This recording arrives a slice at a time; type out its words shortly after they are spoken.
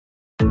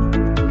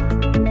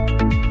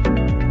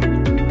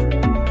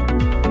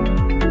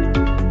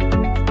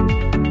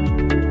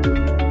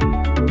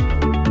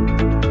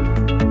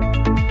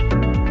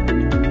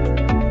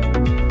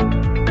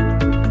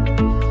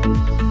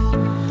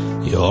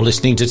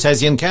listening to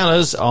Tassie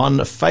Encounters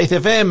on Faith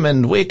FM,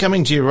 and we're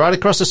coming to you right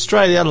across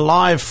Australia,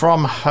 live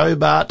from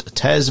Hobart,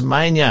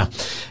 Tasmania.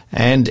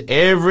 And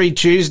every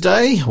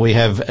Tuesday, we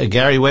have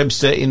Gary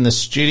Webster in the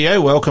studio.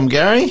 Welcome,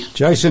 Gary.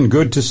 Jason,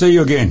 good to see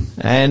you again.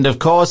 And, of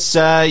course,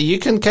 you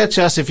can catch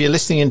us, if you're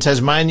listening in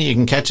Tasmania, you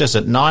can catch us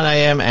at 9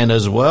 a.m. and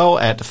as well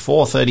at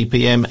 4:30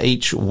 p.m.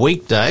 each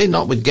weekday,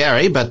 not with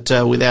Gary, but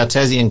with our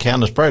Tassie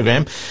Encounters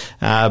program.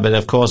 But,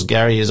 of course,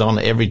 Gary is on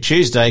every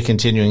Tuesday,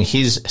 continuing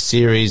his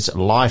series,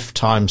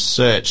 Lifetime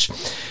Search.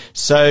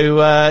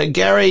 So,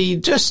 Gary,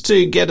 just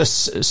to get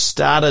us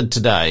started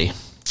today,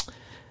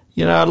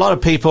 you know, a lot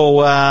of people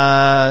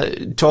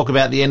talk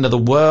about the end of the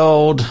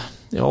world,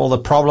 all the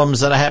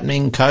problems that are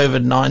happening,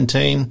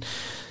 COVID-19.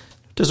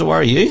 Does it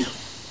worry you?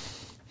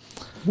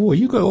 Well,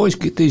 you always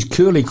get these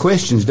curly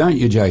questions, don't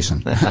you,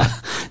 Jason?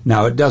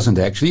 No, it doesn't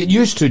actually. It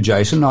used to,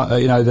 Jason.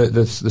 You know,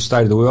 the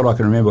state of the world. I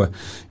can remember,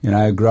 you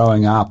know,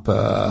 growing up,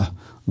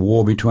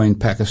 war between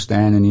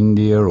Pakistan and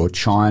India, or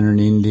China and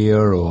India,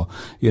 or,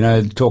 you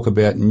know, talk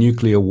about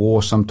nuclear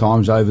war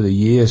sometimes over the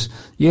years.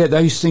 Yeah,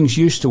 those things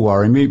used to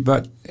worry me,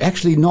 but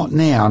actually not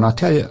now. And I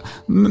tell you,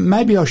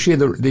 maybe I'll share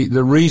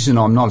the reason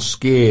I'm not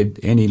scared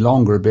any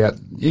longer about,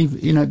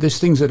 you know, there's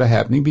things that are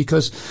happening,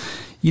 because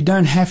you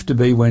don't have to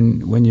be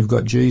when you've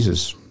got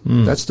Jesus.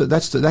 That's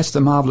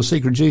the marvelous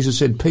secret. Jesus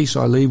said, "Peace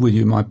I leave with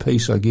you, my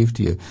peace I give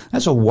to you."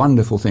 That's a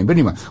wonderful thing. But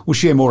anyway, we'll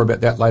share more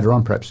about that later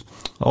on, perhaps.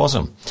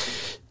 Awesome.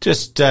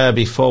 Just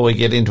before we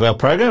get into our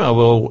program, I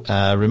will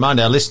remind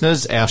our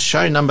listeners our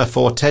show number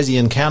for Tassie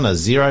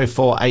Encounters,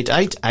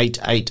 0488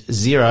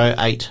 880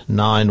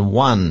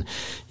 891.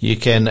 You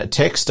can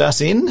text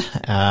us in.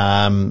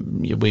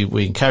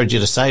 We encourage you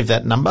to save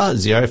that number,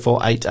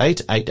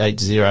 0488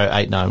 880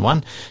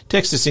 891.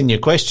 Text us in your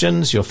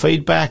questions, your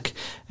feedback,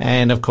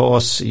 and of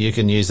course you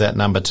can use that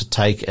number to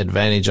take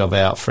advantage of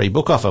our free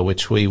book offer,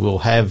 which we will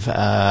have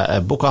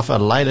a book offer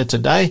later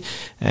today,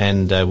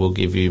 and we'll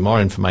give you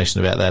more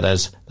information about that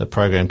as the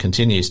program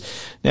continues.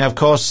 Now, of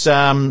course,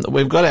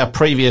 we've got our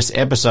previous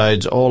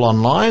episodes all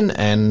online,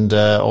 and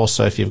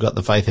also if you've got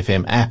the Faith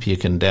FM app, you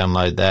can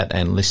download that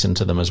and listen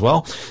to them as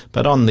well.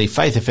 But on the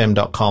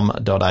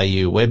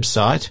faithfm.com.au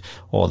website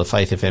or the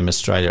Faith FM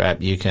Australia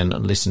app, you can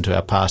listen to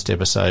our past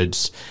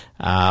episodes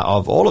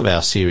of all of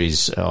our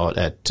series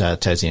at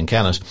Tassie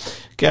Encounters.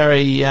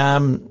 Gary,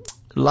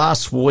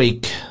 last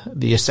week,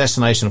 the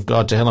Assassination of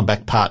God to Hell and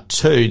Back Part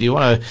 2. Do you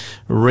want to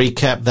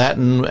recap that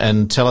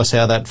and tell us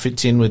how that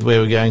fits in with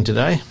where we're going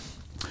today?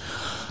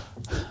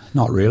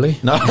 Not really.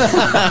 No.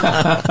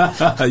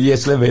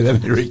 Yes, let me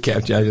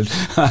recap, Jason.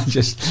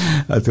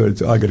 I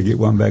thought I got to get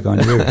one back on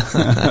you.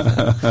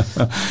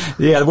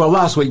 Yeah. Well,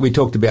 last week we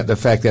talked about the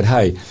fact that,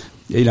 hey,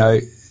 you know,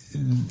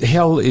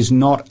 hell is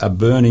not a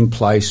burning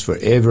place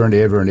forever and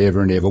ever and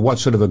ever and ever. What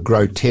sort of a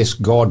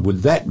grotesque God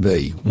would that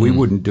be? We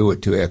wouldn't do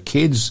it to our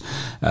kids,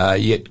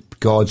 yet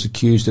God's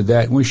accused of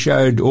that. And we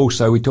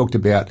talked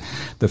about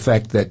the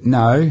fact that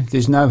no,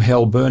 there's no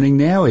hell burning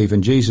now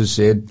even. Jesus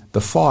said the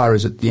fire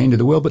is at the end of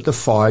the world, but the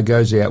fire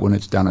goes out when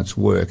it's done its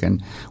work.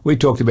 And we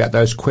talked about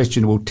those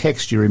questionable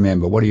texts, you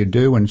remember. What do you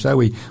do? And so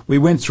we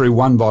went through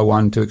one by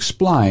one to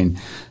explain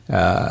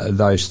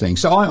those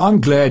things. So I'm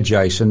glad,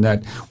 Jason,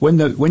 that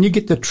when you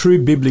get the true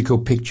biblical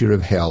picture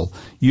of hell,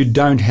 you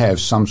don't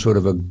have some sort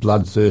of a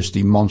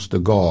bloodthirsty monster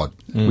God,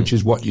 which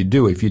is what you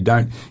do if you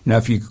don't, you know,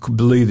 if you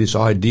believe this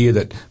idea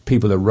that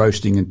people are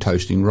roasting and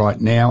toasting right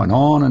now and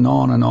on and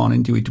on and on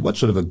into it. What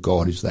sort of a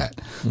God is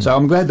that? So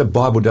I'm glad the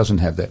Bible doesn't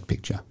have that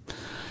picture.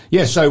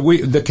 Yeah, so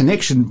the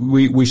connection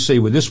we see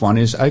with this one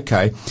is,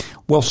 okay,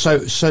 well, so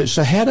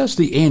how does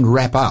the end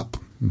wrap up?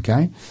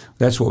 Okay,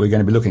 that's what we're going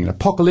to be looking at.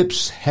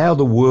 Apocalypse, how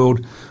the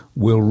world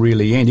will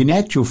really end. In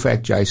actual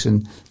fact,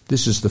 Jason,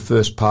 this is the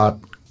first part.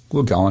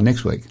 We'll go on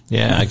next week.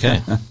 Yeah,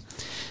 okay.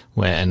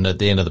 And at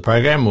the end of the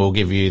program, we'll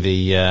give you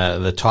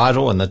the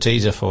title and the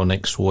teaser for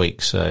next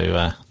week.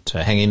 So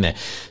hang in there.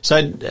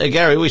 So,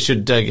 Gary, we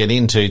should get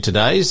into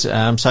today's.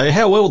 So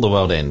how will the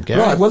world end,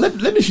 Gary? Right. Well,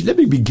 let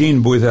me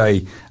begin with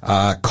a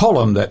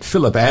column that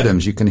Philip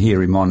Adams, you can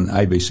hear him on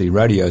ABC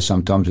radio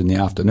sometimes in the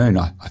afternoon.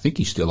 I think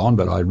he's still on,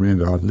 but I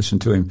remember I've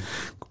listened to him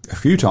a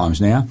few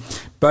times now.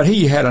 But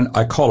he had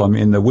a column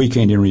in the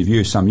Weekend in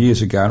Review some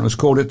years ago, and it was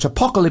called "It's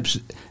Apocalypse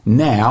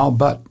Now,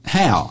 but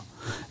How?"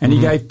 And he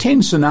gave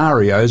 10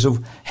 scenarios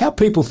of how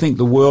people think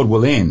the world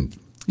will end.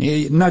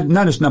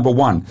 Notice number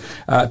one,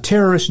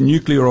 terrorist,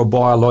 nuclear or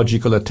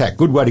biological attack.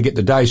 Good way to get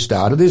the day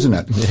started, isn't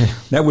it? Yeah.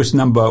 That was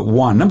number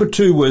one. Number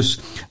two was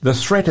the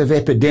threat of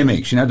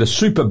epidemics, you know, the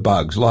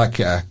superbugs like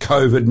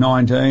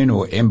COVID-19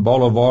 or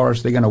Ebola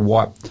virus. They're going to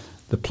wipe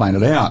the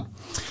planet out.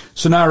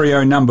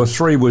 Scenario number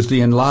three was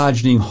the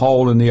enlarging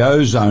hole in the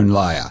ozone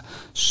layer.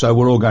 So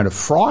we're all going to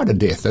fry to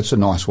death. That's a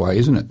nice way,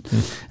 isn't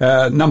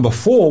it? Number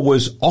four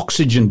was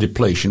oxygen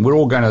depletion. We're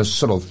all going to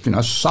sort of, you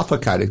know,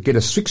 suffocate, get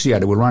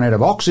asphyxiated. We'll run out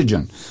of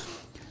oxygen.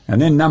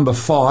 And then number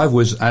 5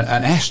 was an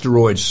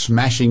asteroid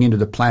smashing into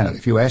the planet,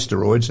 a few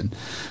asteroids. And,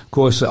 of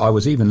course, I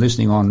was even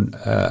listening on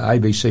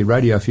ABC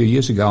radio a few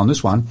years ago on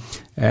this one,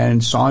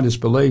 and scientists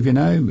believe,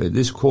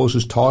 this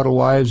causes tidal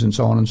waves and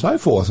so on and so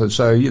forth. And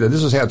so,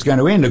 this is how it's going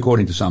to end,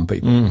 according to some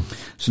people.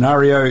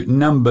 Scenario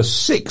number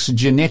 6,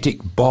 genetic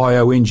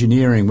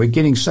bioengineering. We're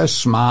getting so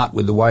smart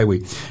with the way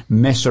we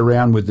mess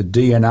around with the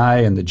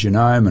DNA and the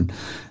genome, and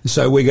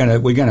so we're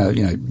going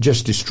to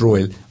just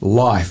destroy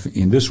life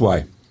in this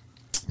way.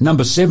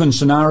 Number 7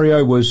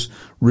 scenario was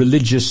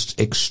religious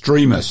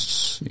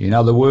extremists. In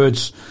other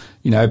words,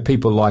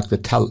 people like the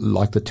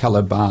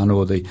Taliban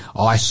or the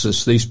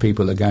ISIS. These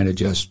people are going to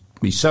just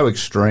be so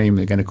extreme.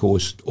 They're going to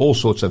cause all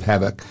sorts of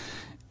havoc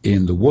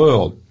in the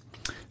world.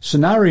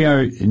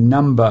 Scenario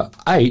number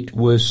 8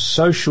 was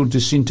social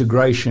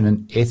disintegration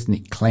and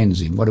ethnic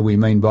cleansing. What do we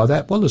mean by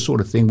that? Well, the sort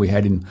of thing we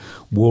had in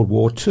World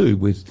War II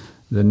with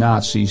the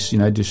Nazis,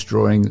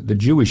 destroying the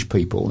Jewish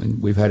people.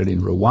 And we've had it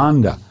in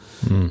Rwanda,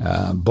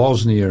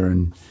 Bosnia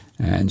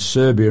and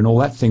Serbia and all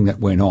that thing that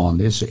went on.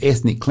 There's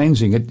ethnic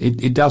cleansing.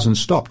 It doesn't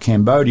stop.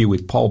 Cambodia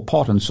with Pol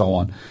Pot and so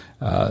on.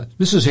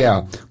 This is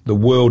how the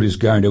world is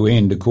going to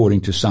end,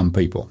 according to some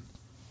people.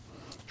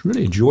 It's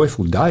really a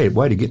joyful day.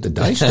 Way to get the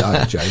day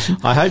started, Jason.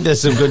 I hope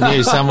there's some good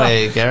news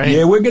somewhere, Gary.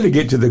 Yeah, we're going to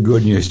get to the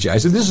good news,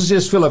 Jason. This is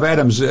just Philip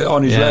Adams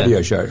on his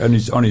radio show, on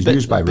his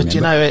newspaper. But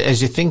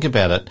as you think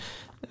about it,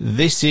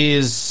 this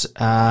is,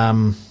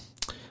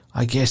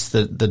 I guess,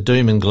 the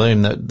doom and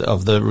gloom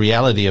of the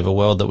reality of a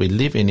world that we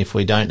live in if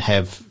we don't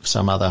have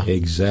some other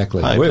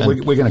Exactly. hope.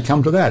 We're going to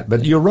come to that,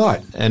 but you're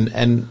right.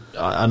 And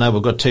I know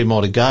we've got 2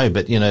 more to go,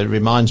 but, it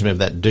reminds me of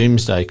that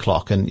doomsday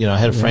clock. And, I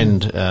had a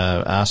friend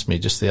ask me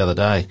just the other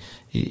day,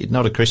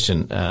 not a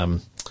Christian,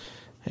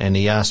 and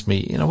he asked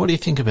me, what do you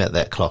think about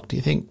that clock? Do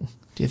you think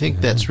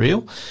that's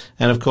real?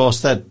 And, of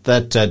course, that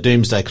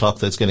doomsday clock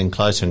that's getting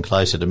closer and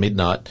closer to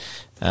midnight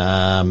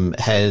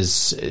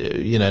has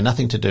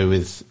nothing to do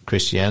with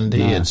Christianity.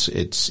 No.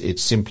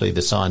 It's simply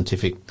the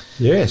scientific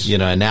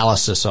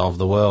analysis of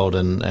the world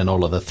and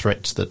all of the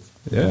threats that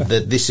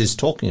this is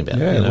talking about.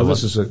 Yeah,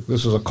 this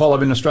is a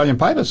column in Australian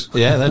papers.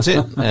 Yeah, that's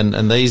it.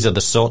 and these are the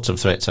sorts of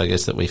threats, I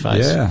guess, that we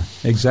face. Yeah,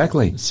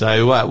 exactly.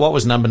 So what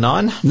was number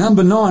 9?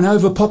 Number 9,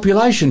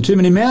 overpopulation. Too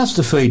many mouths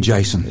to feed,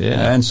 Jason.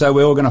 Yeah. And so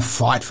we're all going to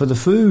fight for the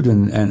food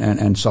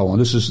and so on.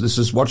 This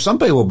is what some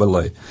people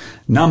believe.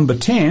 Number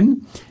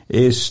 10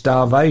 is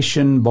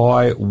starvation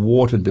by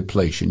water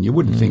depletion. You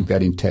wouldn't think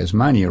that in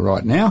Tasmania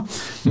right now,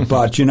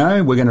 but,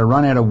 we're going to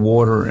run out of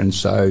water, and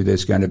so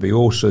there's going to be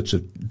all sorts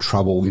of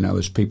trouble,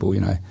 as people,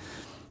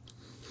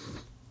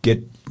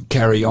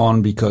 carry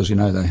on because,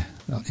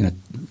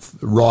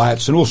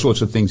 riots and all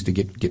sorts of things to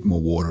get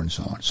more water and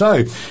so on.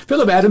 So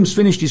Philip Adams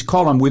finished his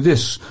column with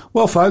this.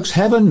 Well, folks,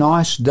 have a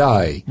nice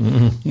day.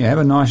 Mm-hmm. Yeah, have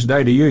a nice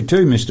day to you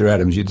too, Mr.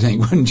 Adams, you'd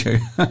think, wouldn't you?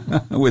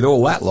 With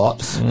all that lot.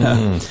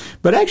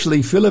 But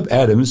actually, Philip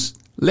Adams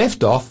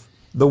left off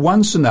the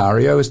one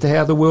scenario as to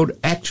how the world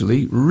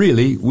actually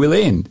really will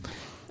end.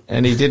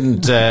 And he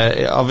didn't,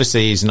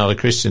 obviously he's not a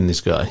Christian,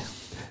 this guy.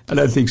 I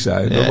don't think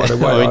so. Yeah.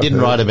 Well, he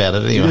didn't write about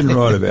it anyway. He didn't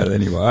write about it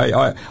anyway.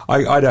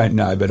 I don't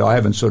know, but I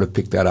haven't sort of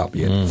picked that up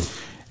yet.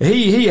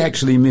 He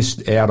actually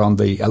missed out on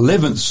the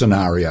 11th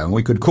scenario, and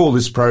we could call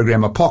this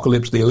program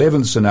Apocalypse the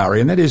 11th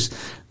scenario, and that is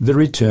the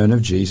return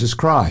of Jesus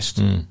Christ.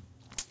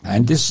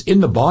 And this,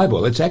 in the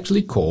Bible, it's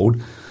actually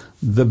called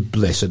the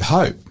Blessed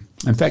Hope.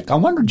 In fact, I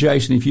wonder,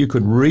 Jason, if you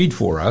could read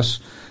for us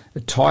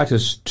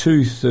Titus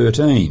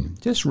 2:13.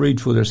 Just read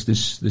for us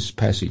this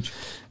passage.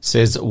 It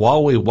says,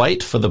 while we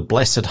wait for the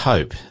blessed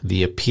hope,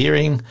 the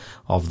appearing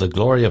of the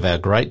glory of our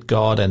great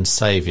God and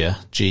Saviour,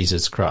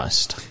 Jesus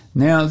Christ.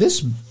 Now,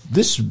 this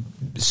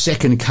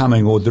second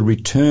coming, or the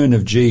return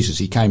of Jesus,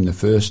 he came the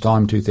first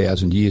time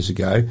 2,000 years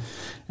ago,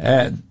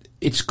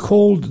 it's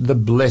called the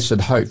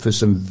blessed hope for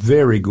some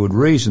very good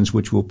reasons,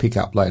 which we'll pick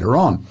up later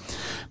on.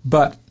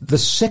 But the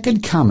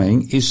second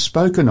coming is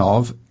spoken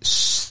of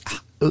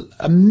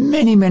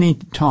many, many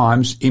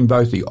times in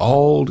both the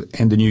Old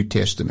and the New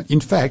Testament.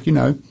 In fact,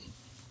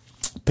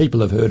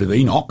 people have heard of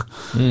Enoch.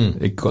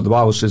 The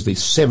Bible says the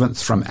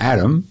 7th from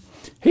Adam.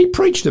 He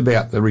preached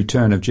about the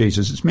return of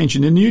Jesus. It's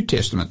mentioned in the New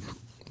Testament.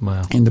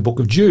 Wow. In the book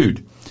of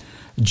Jude.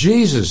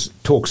 Jesus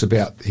talks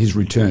about his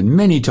return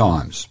many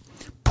times.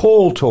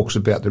 Paul talks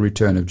about the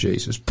return of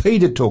Jesus.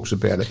 Peter talks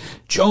about it.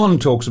 John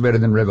talks about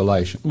it in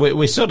Revelation.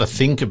 We sort of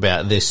think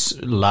about this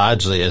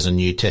largely as a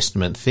New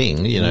Testament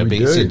thing,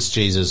 since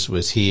Jesus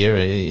was here,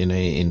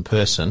 in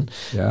person,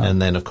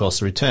 and then, of course,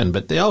 the return.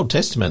 But the Old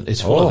Testament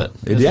is full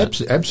of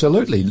it.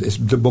 Absolutely. It's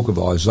the book of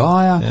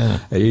Isaiah.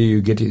 Yeah.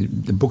 You get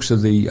the books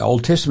of the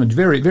Old Testament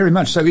very, very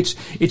much. So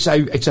it's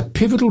a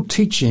pivotal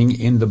teaching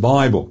in the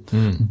Bible,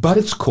 but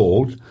it's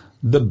called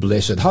the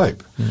blessed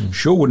hope.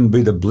 Sure wouldn't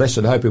be the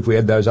blessed hope if we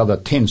had those other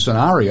 10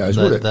 scenarios,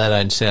 would it? They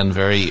don't sound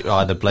very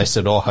either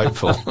blessed or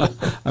hopeful.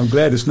 I'm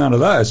glad it's none of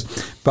those.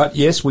 But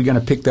yes, we're going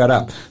to pick that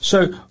up.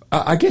 So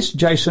I guess,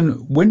 Jason,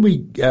 when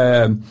we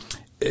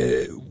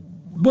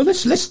Well,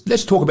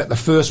 let's talk about the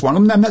first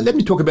one. Let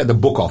me talk about the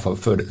book offer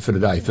for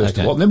today, first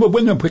of all. And then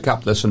we'll pick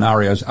up the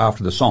scenarios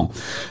after the song.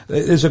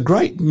 There's a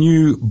great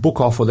new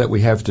book offer that we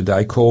have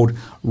today called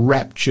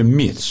Rapture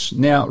Myths.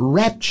 Now,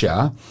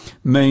 rapture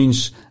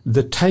means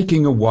the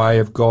taking away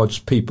of God's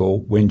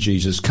people when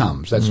Jesus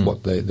comes. That's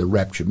what the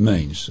rapture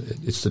means.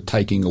 It's the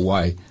taking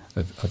away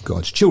of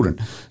God's children.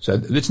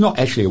 So it's not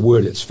actually a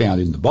word that's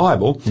found in the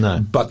Bible,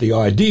 but the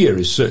idea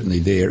is certainly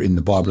there in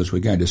the Bible, as we're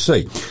going to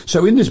see.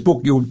 So in this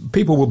book,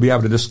 people will be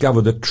able to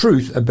discover the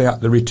truth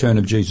about the return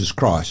of Jesus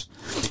Christ.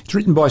 It's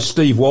written by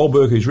Steve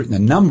Wahlberg, who's written a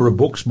number of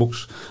books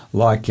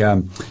like,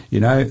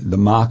 The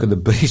Mark of the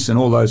Beast and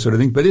all those sort of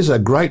things. But he's a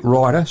great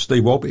writer,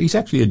 Steve Wahlberg. He's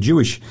actually a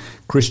Jewish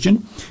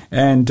Christian.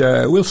 And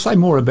we'll say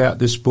more about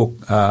this book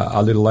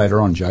a little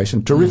later on,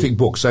 Jason. Terrific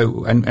book.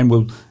 So, and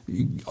we'll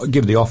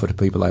give the offer to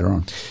people later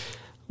on.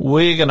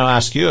 We're going to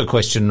ask you a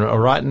question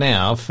right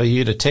now for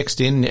you to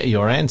text in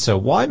your answer.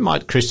 Why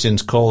might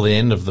Christians call the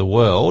end of the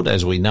world,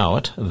 as we know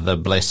it, the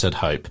blessed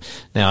hope?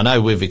 Now, I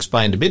know we've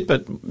explained a bit,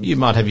 but you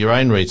might have your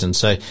own reasons.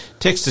 So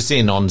text us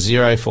in on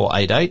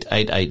 0488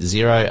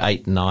 880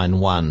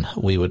 891.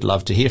 We would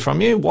love to hear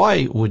from you.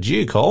 Why would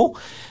you call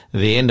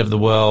the end of the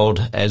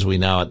world, as we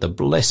know it, the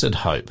blessed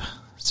hope?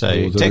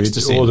 So text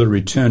us in. Or the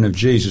return of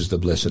Jesus, the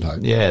blessed hope.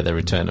 Yeah, the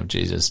return of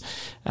Jesus.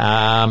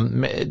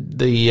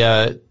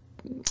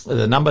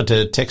 The number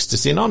to text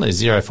us in on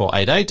is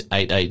 0488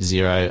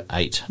 880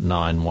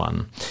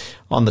 891.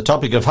 On the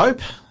topic of hope,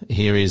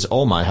 here is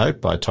All My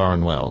Hope by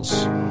Torrin Wells.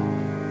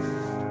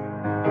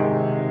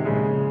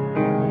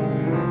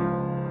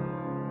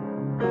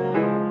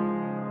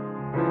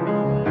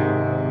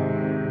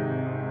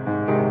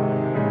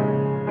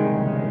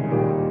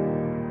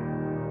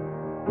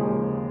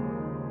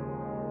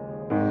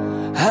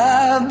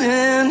 I've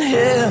been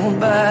held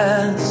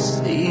by the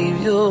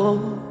Savior.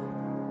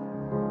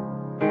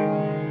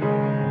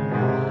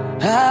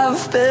 I've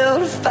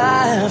felt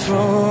fire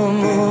from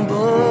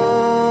above.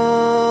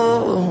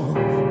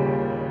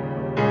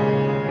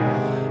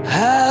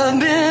 I've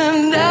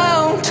been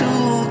down to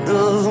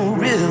the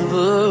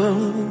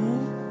river.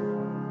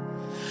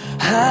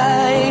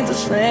 I ain't the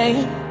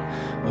same,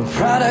 a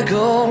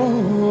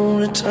prodigal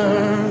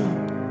return.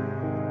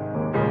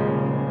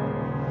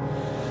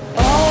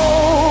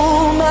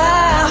 All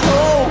my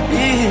hope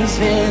is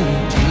in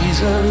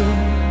Jesus.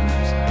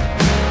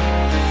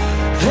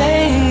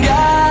 Thank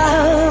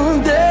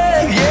God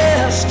that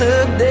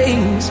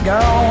yesterday's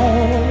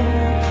gone.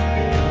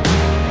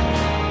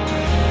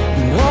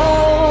 And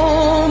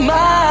all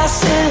my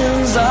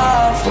sins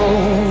are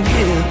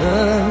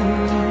forgiven.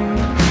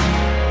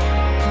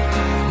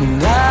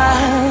 And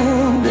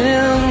I've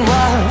been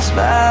washed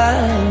by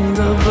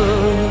the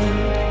blood.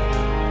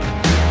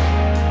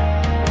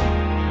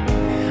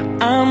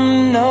 I'm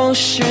no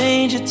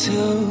stranger to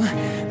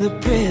the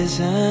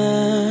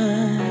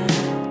prison.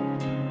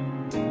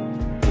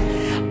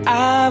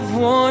 I've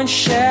worn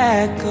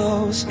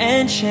shackles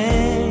and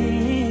chains,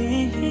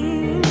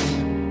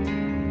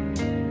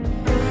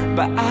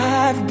 but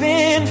I've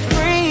been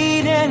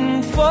freed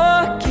and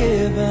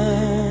forgiven.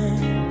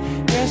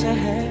 Yes, I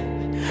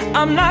have.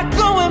 I'm not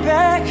going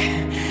back.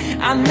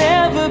 I'll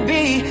never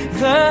be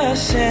the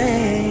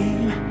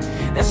same.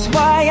 That's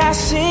why I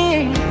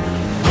sing.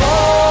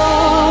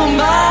 Oh,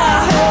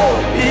 my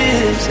hope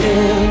is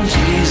in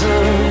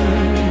Jesus.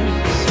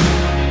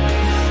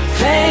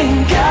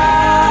 Thank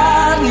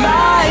God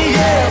my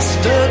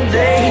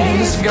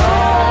yesterday's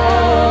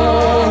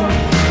gone.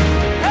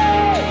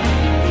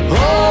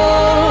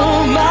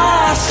 Oh,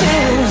 my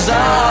sins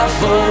are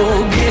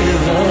forgiven.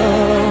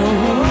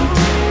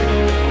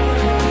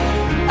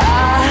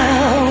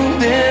 I've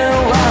been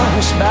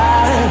washed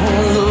by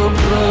the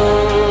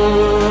blood.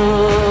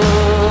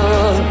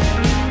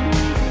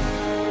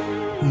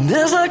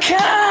 There's a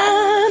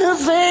kind of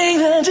thing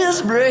that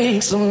just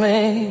breaks a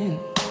man.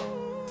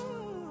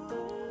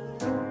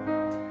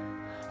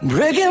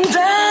 Break him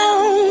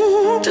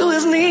down to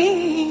his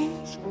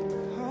knees.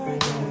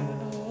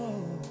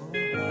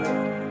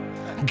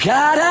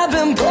 God, I've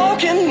been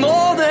broken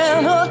more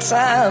than a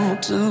time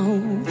or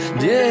two.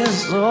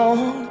 Yes,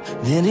 Lord.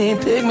 Then he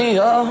picked me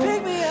up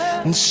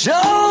and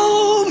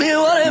showed me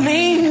what it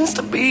means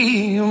to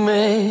be a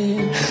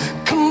man.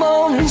 Come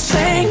on and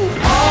sing.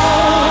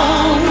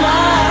 All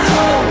my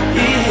hope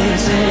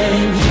is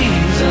in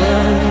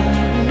Jesus.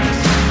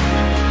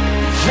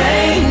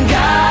 Thank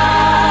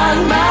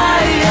God my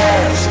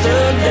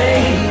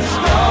yesterday's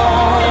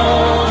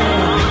gone.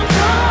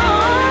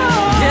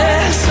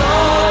 Yes,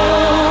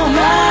 all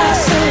my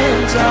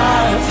sins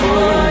are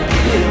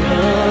forgiven.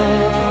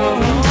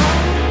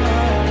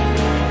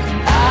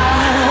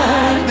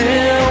 I've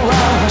been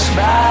washed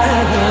by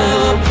the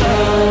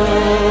blood.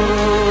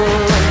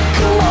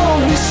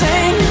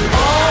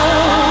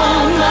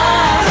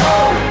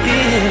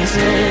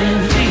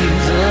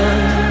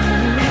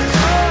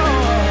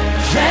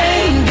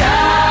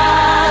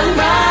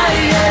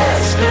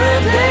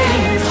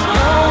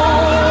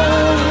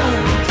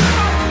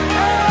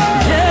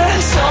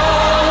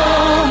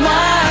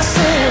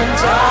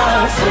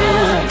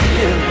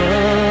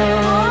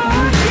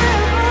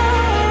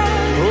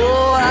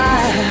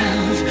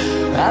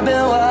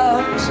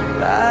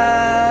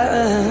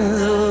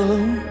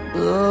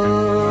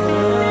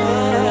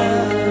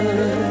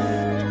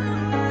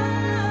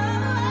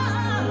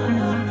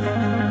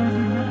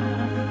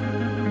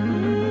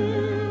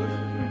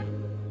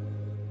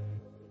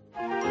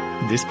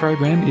 This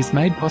program is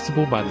made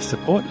possible by the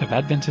support of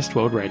Adventist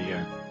World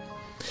Radio.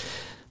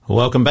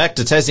 Welcome back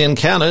to Tassie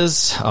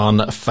Encounters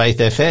on Faith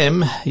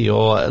FM.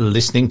 You're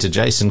listening to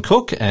Jason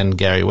Cook and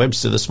Gary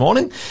Webster this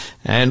morning,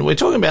 and we're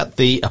talking about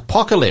the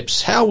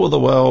apocalypse. How will the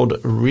world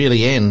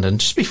really end?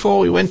 And just before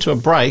we went to a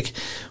break,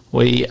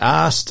 we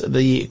asked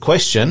the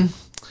question,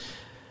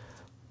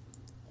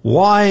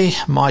 why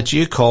might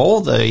you call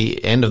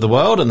the end of the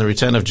world and the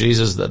return of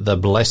Jesus the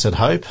blessed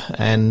hope?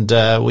 And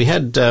we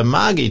had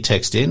Margie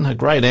text in a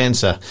great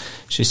answer.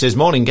 She says,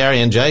 "Morning, Gary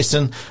and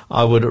Jason.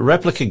 I would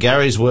replica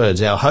Gary's words.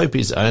 Our hope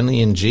is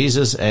only in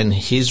Jesus and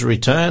his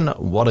return.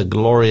 What a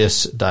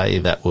glorious day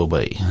that will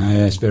be."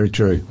 Yes, very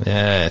true.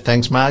 Yeah,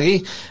 thanks,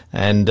 Margie.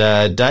 And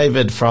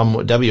David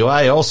from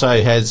WA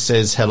also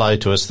says hello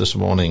to us this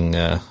morning.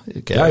 Gary,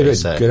 David,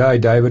 g'day,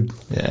 David.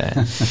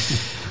 Yeah.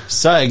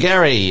 So,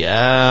 Gary,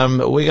 we're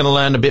going to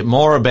learn a bit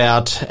more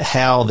about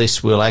how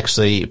this will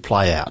actually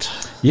play out.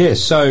 Yes,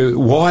 so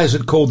why is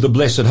it called the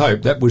Blessed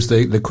Hope? That was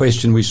the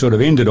question we sort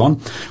of ended on.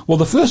 Well,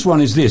 the first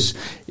one is this.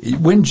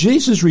 When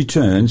Jesus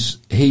returns,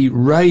 he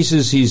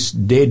raises his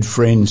dead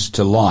friends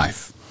to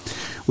life.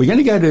 We're going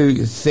to go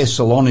to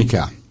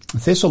Thessalonica.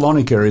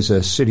 Thessalonica is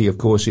a city, of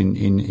course,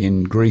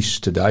 in Greece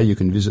today. You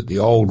can visit the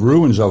old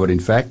ruins of it, in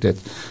fact.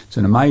 It's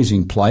an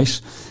amazing place.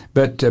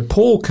 But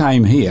Paul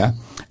came here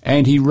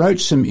and he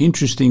wrote some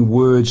interesting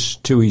words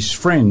to his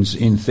friends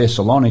in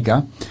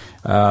Thessalonica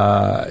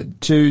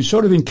to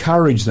sort of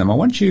encourage them. I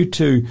want you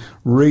to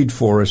read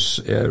for us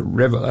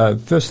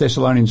 1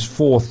 Thessalonians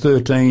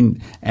 4:13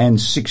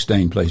 and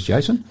 16, please,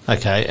 Jason.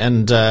 Okay,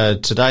 and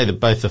today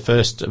both the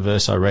first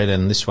verse I read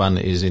and this one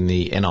is in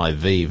the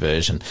NIV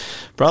version.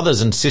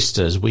 "Brothers and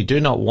sisters, we do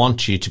not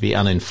want you to be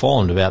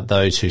uninformed about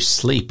those who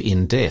sleep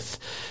in death,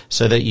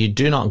 so that you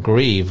do not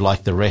grieve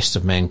like the rest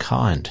of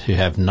mankind, who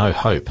have no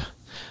hope.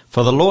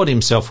 For the Lord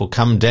himself will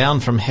come down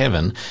from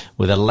heaven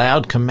with a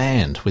loud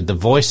command, with the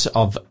voice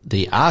of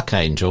the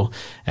archangel,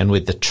 and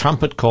with the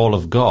trumpet call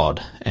of God,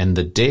 and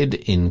the dead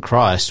in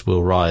Christ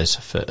will rise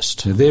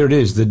first." So there it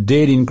is, the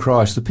dead in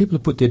Christ. The people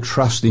who put their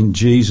trust in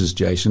Jesus,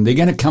 Jason, they're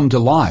going to come to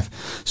life.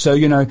 So,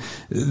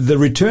 the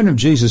return of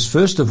Jesus,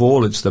 first of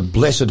all, it's the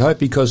blessed hope,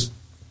 because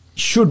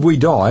should we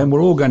die, and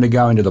we're all going to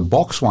go into the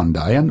box one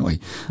day, aren't we?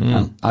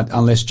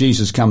 Unless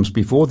Jesus comes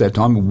before that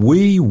time,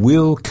 we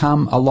will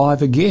come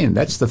alive again.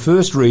 That's the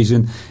first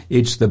reason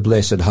it's the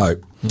blessed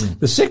hope.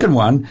 The second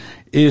one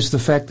is the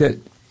fact that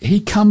he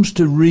comes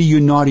to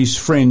reunite his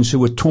friends who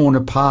were torn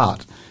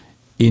apart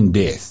in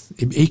death.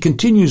 He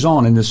continues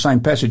on in the same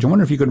passage. I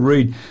wonder if you could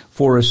read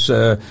for us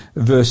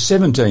verse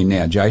 17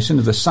 now, Jason,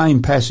 of the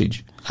same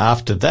passage.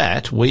 "After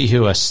that, we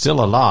who are still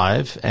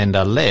alive and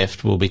are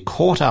left will be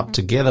caught up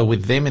together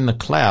with them in the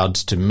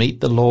clouds to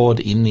meet the Lord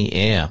in the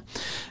air.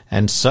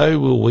 And so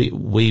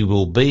we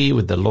will be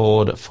with the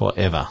Lord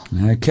forever."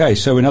 Okay,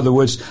 so in other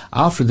words,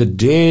 after the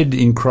dead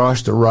in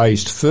Christ are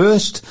raised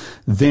first,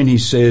 then he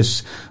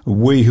says,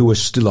 we who are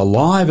still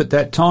alive at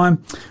that time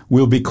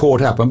will be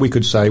caught up. And we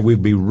could say we'll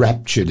be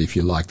raptured, if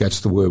you like.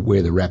 That's the word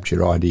where the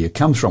rapture idea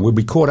comes from. We'll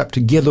be caught up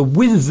together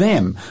with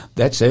them.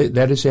 That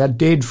is our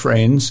dead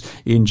friends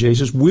in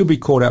Jesus. We'll be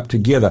caught up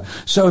together.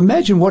 So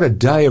imagine what a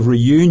day of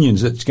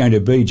reunions it's going to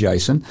be,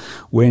 Jason,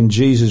 when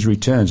Jesus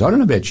returns. I don't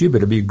know about you, but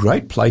it'd be a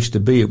great place to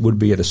be. It would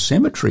be at a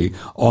cemetery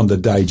on the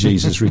day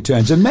Jesus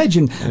returns.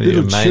 Imagine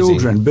little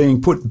children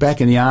being put back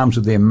in the arms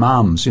of their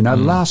mums.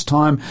 Last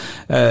time,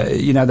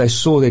 they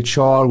saw their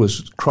child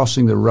was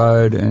crossing the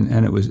road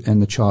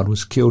and the child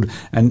was killed.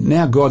 And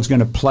now God's going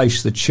to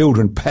place the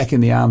children back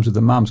in the arms of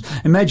the mums.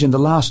 Imagine the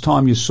last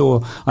time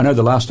I know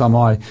the last time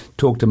I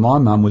talked to my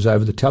mum was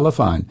over the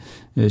telephone.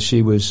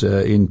 She was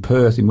in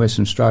Perth in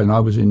Western Australia, and I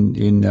was in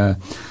the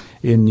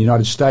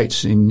United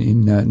States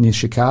near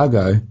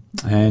Chicago.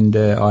 And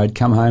I'd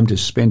come home to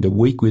spend a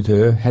week with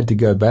her, had to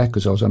go back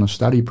because I was on a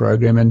study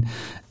program, and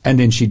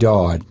then she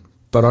died.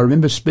 But I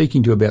remember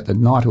speaking to her about the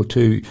night or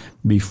two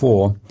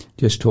before,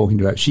 just talking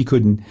to her. She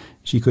couldn't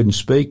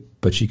speak,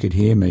 but she could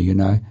hear me,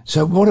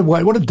 So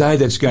what a day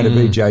that's going to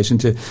be, Jason,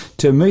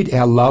 to meet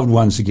our loved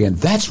ones again.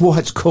 That's why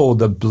it's called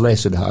the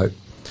blessed hope.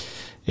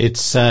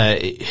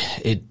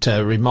 It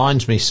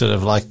reminds me sort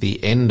of like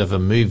the end of a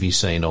movie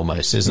scene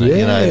almost, isn't it?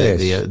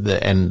 Yes.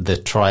 The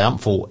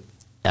triumphal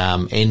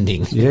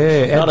ending.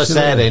 Yeah, not a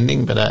sad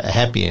ending, but a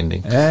happy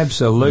ending.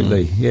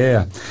 Absolutely,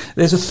 yeah.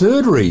 There's a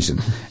third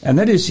reason, and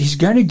that is he's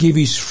going to give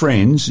his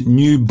friends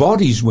new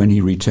bodies when he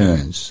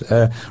returns.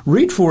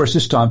 Read for us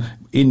this time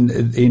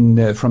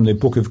from the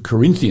book of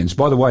Corinthians.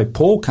 By the way,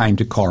 Paul came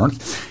to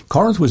Corinth.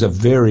 Corinth was a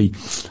very,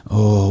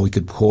 we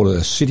could call it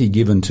a city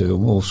given to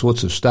all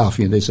sorts of stuff.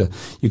 You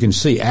can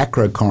see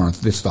Acro Corinth.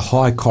 That's the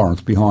high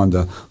Corinth behind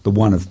the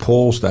one of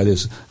Paul's day.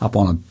 There's up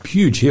on a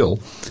huge hill.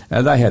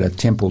 They had a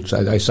temple,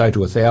 so they say,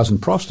 to 1,000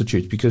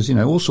 prostitutes because,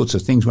 all sorts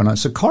of things went on.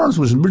 So Corinth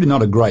was really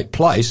not a great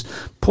place.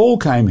 Paul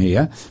came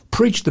here,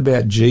 preached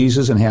about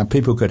Jesus and how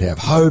people could have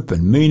hope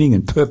and meaning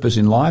and purpose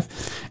in life.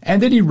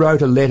 And then he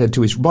wrote a letter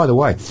to by the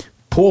way,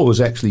 Paul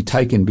was actually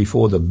taken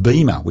before the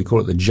bema. We call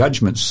it the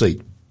judgment seat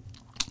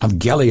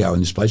Gallio in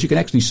this place. You can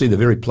actually see the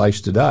very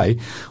place today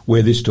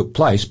where this took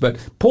place. But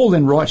Paul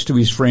then writes to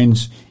his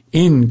friends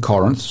in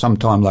Corinth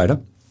sometime later.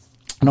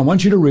 And I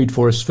want you to read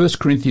for us 1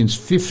 Corinthians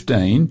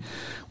 15.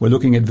 We're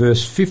looking at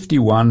verse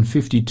 51,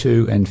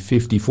 52 and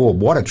 54.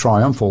 What a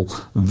triumphal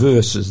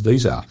verses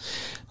these are.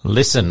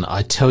 Listen,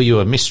 I tell you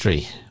a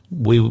mystery.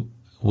 We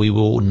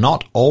will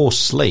not all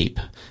sleep,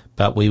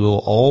 but we will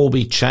all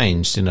be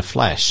changed in a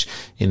flash,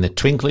 in the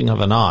twinkling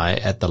of an eye,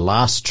 at the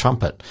last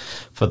trumpet.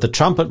 For the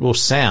trumpet will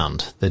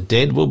sound, the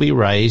dead will be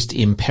raised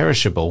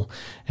imperishable,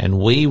 and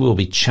we will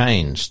be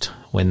changed.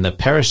 When the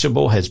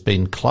perishable has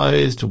been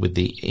clothed with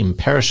the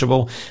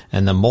imperishable,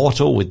 and the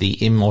mortal with the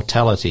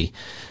immortality,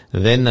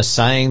 then the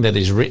saying that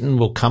is written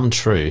will come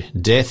true.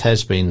 Death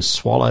has been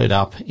swallowed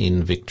up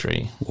in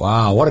victory.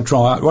 Wow, what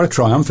a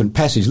triumphant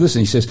passage. Listen,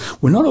 he says,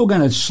 we're not all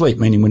going to sleep,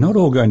 meaning we're not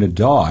all going to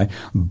die,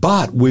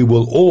 but we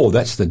will all,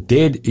 that's the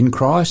dead in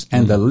Christ,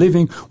 and the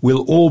living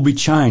will all be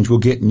changed. We'll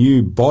get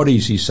new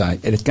bodies, he say,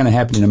 and it's going to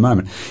happen in a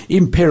moment.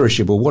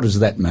 Imperishable, what does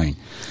that mean?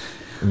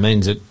 It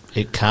means it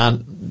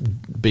can't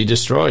be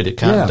destroyed. It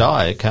can't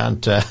die. It can't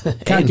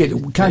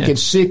get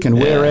sick and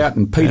wear out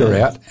and peter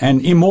out.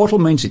 And immortal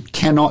means it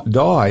cannot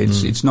die.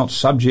 It's not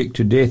subject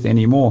to death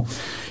anymore.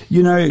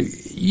 You know,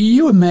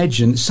 you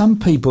imagine some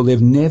people,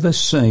 they've never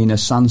seen a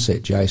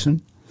sunset,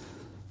 Jason.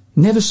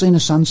 Never seen a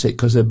sunset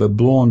because they've been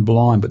born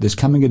blind, but there's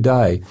coming a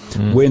day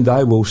when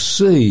they will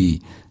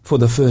see for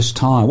the first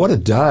time. What a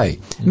day.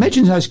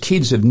 Imagine those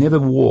kids have never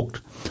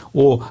walked,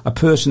 or a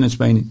person that's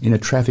been in a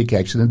traffic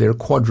accident, they're a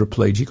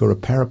quadriplegic or a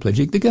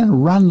paraplegic, they're going to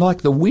run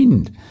like the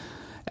wind.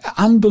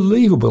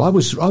 Unbelievable. I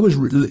was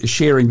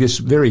sharing this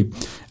very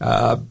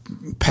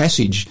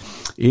passage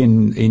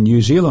in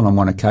New Zealand on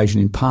one occasion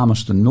in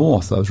Palmerston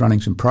North. I was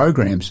running some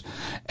programs,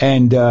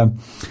 and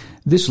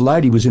this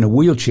lady was in a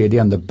wheelchair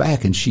down the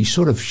back, and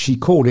she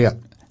called out,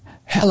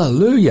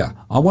 "Hallelujah,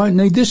 I won't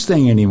need this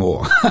thing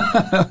anymore."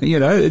 You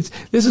know,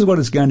 this is what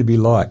it's going to be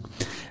like.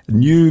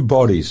 New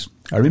bodies.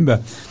 I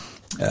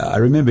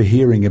remember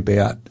hearing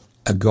about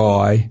a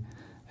guy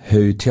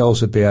who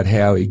tells about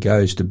how he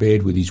goes to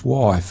bed with his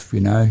wife, you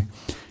know,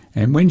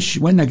 and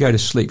when they go to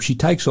sleep, she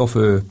takes off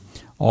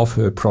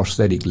her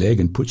prosthetic leg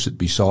and puts it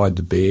beside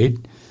the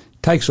bed,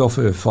 takes off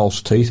her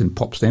false teeth and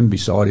pops them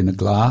beside in a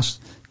glass,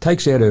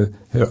 takes out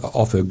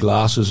off her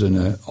glasses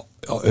and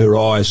her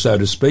eyes, so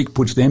to speak,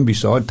 puts them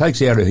beside,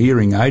 takes out her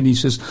hearing aid, and he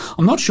says,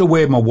 "I'm not sure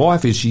where my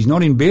wife is. She's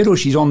not in bed, or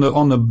she's on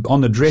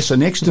the dresser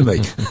next to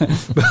me."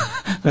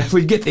 But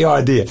we get the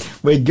idea.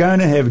 We're going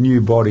to have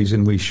new bodies,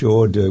 and we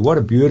sure do. What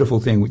a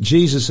beautiful thing.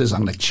 Jesus says,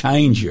 "I'm going to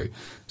change you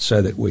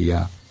so that we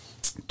are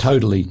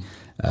totally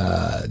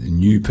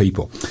new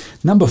people."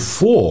 Number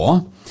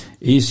 4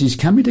 is he's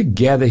coming to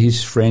gather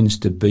his friends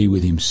to be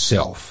with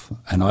himself.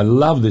 And I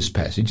love this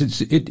passage.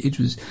 It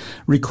was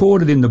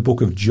recorded in the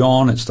book of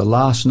John. It's the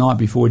last night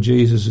before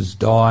Jesus is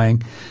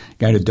going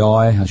to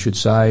die, I should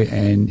say,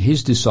 and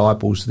his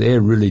disciples,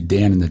 they're really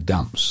down in the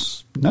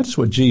dumps. Notice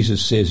what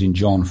Jesus says in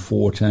John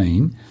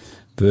 14,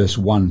 verse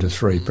 1 to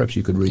 3. Perhaps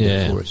you could read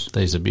that for us.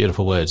 These are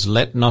beautiful words.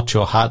 "Let not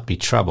your heart be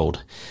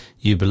troubled.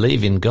 You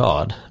believe in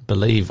God,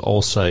 believe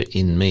also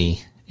in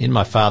me. In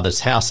my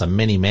Father's house are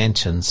many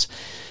mansions.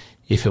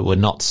 If it were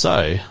not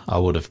so, I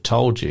would have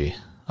told you.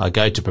 I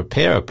go to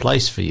prepare a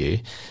place for you,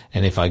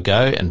 and if I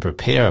go and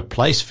prepare a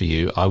place for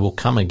you, I will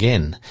come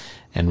again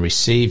and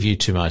receive you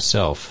to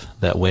myself,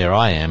 that where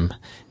I am,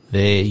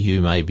 there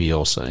you may be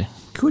also."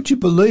 Could you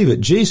believe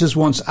it? Jesus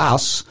wants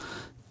us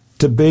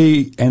to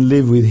be and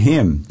live with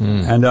him.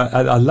 And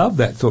I love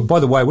that thought.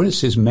 By the way, when it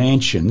says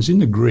mansions, in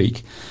the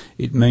Greek,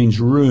 it means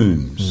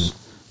rooms.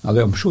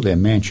 I'm sure they're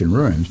mansion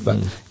rooms, but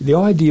the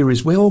idea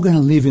is we're all going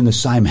to live in the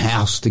same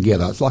house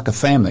together. It's like a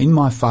family, in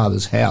my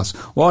Father's house.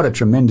 What a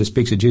tremendous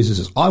picture. Jesus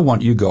says, "I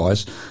want you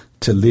guys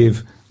to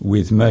live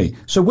with me."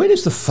 So where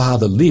does the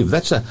Father live?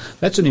 That's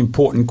an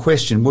important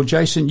question. Well,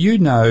 Jason, you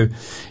know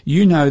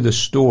the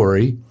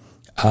story.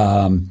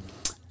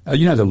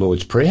 You know the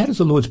Lord's Prayer. How does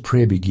the Lord's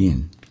Prayer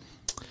begin?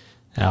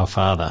 "Our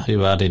Father,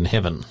 who art in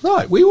heaven."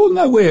 Right. We all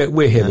know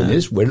where heaven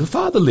is, where the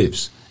Father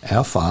lives.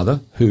 Our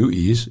Father who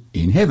is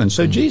in heaven.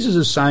 So Jesus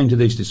is saying to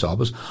these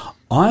disciples,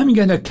 I'm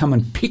going to come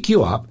and pick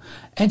you up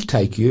and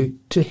take you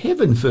to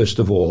heaven, first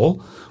of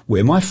all,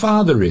 where my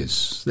Father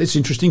is. That's an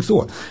interesting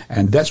thought.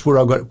 And that's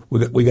where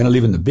we're going to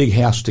live in the big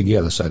house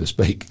together, so to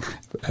speak.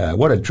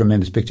 What a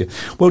tremendous picture.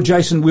 Well,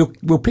 Jason,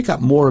 we'll pick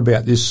up more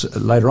about this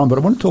later on, but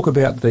I want to talk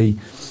about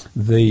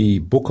the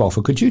book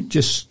offer. Could you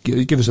just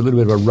give us a little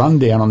bit of a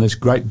rundown on this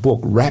great book,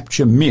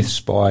 Rapture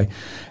Myths by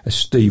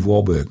Steve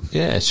Wahlberg?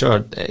 Yeah,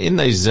 sure. In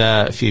these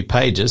few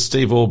pages,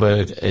 Steve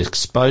Wahlberg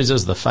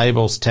exposes the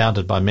fables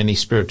touted by many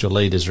spiritual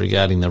leaders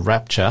regarding the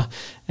rapture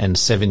and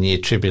 7-year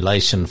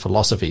tribulation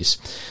philosophies.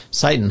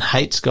 Satan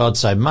hates God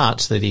so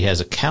much that he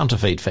has a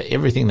counterfeit for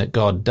everything that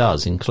God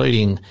does,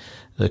 including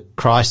the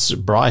Christ's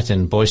bright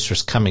and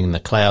boisterous coming in the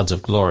clouds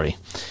of glory.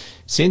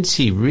 Since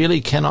he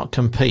really cannot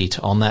compete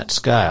on that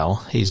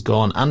scale, he's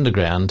gone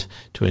underground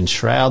to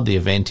enshroud the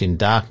event in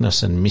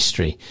darkness and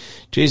mystery.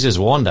 Jesus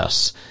warned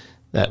us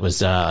That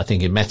was, I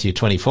think, in Matthew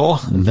 24,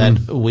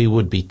 that we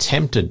would be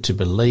tempted to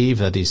believe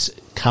that his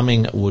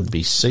coming would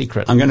be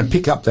secret. I'm going to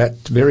pick up that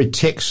very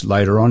text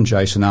later on,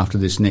 Jason, after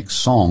this next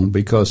song,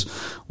 because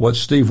what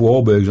Steve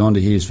Wahlberg's onto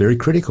here is very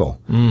critical.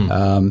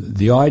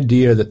 The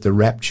idea that the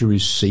rapture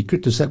is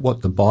secret, is that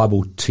what the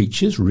Bible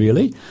teaches,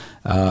 really?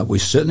 We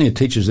certainly it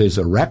teaches there's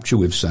a rapture,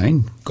 we've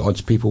seen,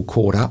 God's people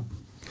caught up.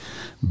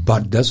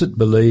 But does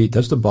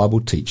the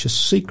Bible teach a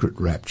secret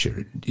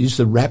rapture? Is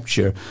the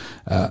rapture,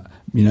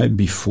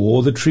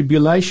 before the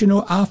tribulation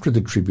or after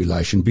the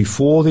tribulation?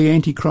 Before the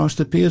Antichrist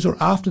appears or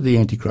after the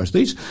Antichrist?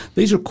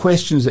 These are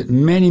questions that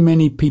many,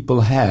 many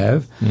people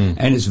have,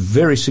 and it's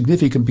very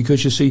significant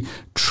because, you see,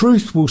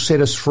 truth will set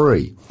us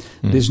free.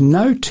 There's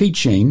no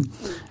teaching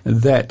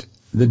that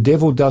the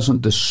devil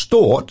doesn't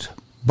distort,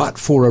 but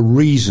for a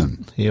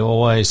reason. He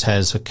always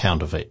has a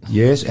counterfeit.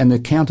 Yes, and the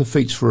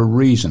counterfeit's for a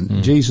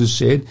reason. Jesus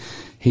said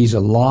he's a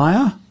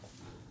liar,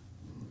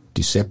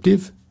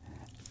 deceptive,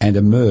 and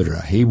a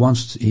murderer. He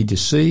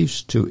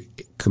deceives to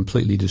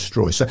completely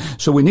destroy.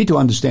 So we need to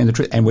understand the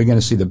truth, and we're going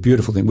to see the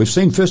beautiful thing. We've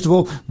seen, first of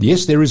all,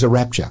 yes, there is a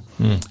rapture,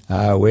 and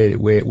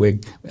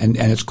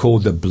it's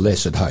called the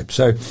blessed hope.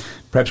 So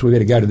perhaps we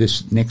better go to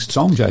this next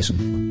song,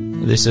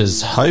 Jason. This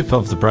is Hope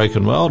of the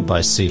Broken World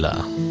by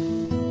Selah.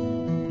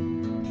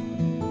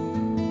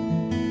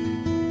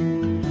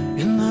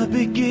 In the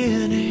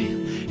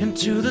beginning,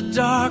 into the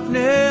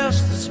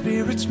darkness, the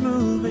Spirit's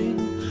moving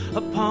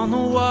upon the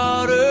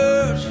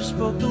waters. You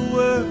spoke the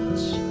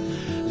words,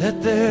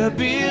 let there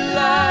be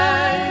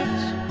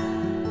light.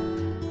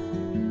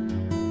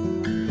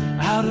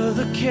 Out of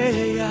the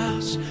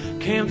chaos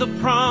came the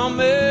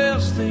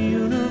promise. The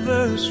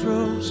universe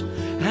rose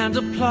and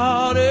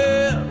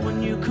applauded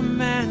when you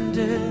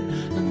commanded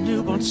the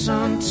newborn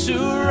sun to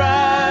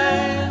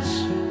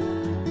rise.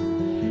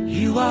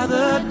 You are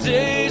the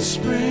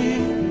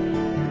dayspring,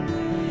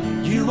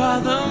 you are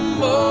the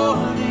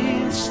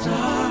morning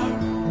star.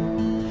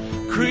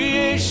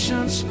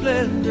 Creation's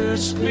splendor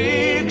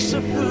speaks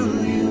of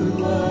who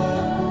you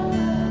are.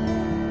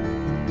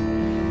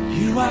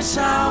 You are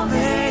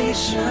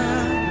salvation,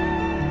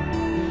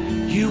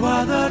 you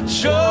are the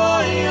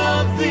joy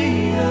of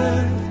the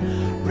earth.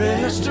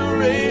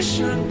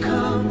 Restoration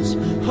comes,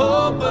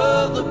 hope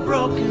of the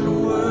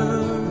broken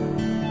world.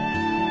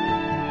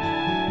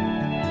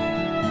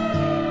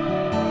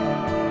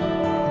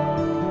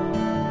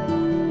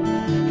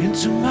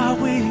 Into my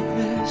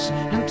weakness,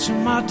 into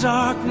my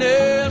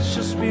darkness,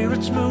 your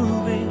Spirit's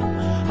moving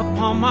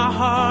upon my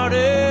heart,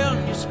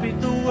 and you speak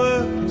the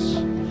words,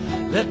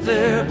 let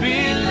there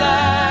be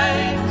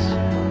light.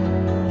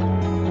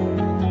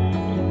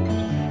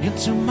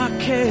 Into my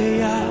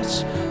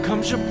chaos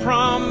comes your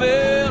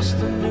promise,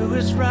 the new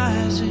is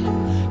rising,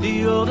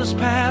 the old is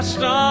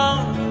passed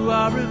on. You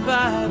are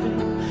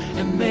reviving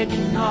and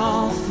making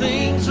all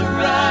things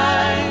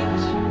right.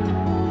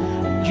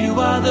 You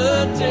are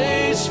the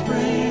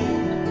dayspring,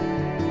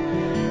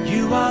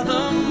 you are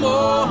the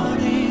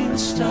morning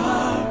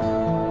star.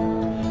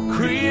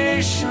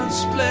 Creation's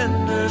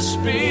splendor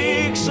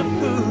speaks of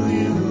who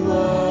you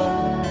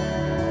are.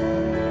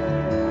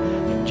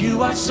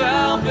 You are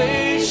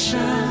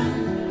salvation,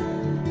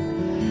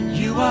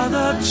 you are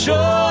the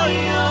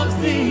joy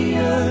of the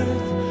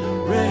earth.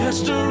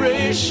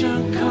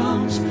 Restoration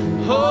comes,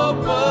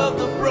 hope of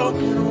the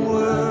broken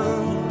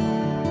world.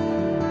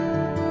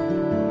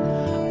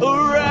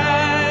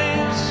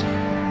 Arise,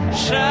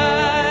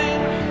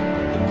 shine,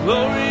 the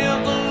glory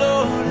of the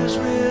Lord is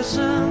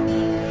risen.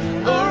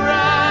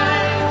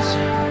 Arise,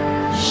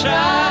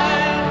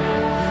 shine,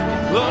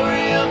 the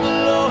glory of the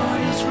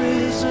Lord is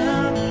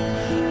risen.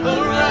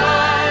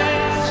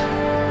 Arise,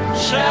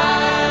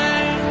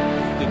 shine,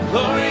 the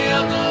glory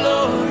of the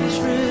Lord is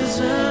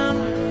risen.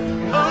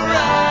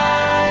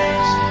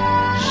 Arise,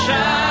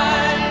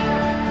 shine,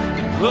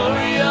 the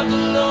glory of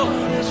the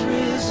Lord is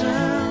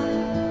risen.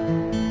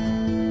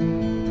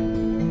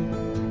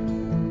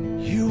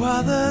 You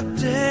are the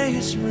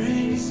dayspring,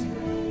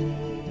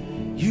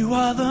 you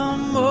are the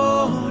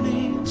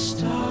morning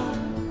star.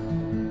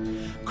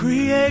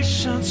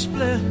 Creation's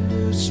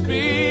splendor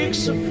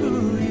speaks of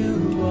who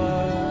you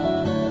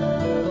are.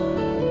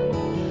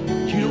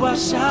 You are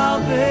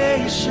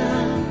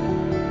salvation,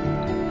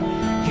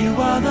 you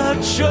are the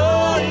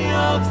joy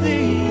of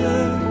the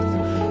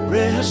earth.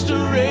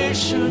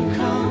 Restoration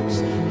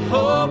comes,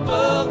 hope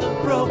of the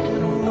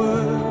broken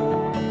world.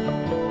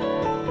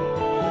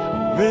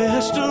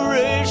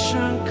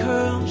 Restoration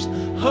comes,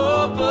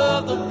 hope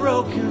of the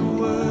broken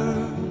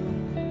world.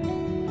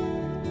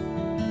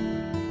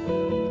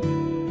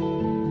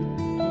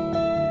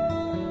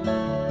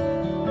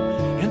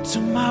 Into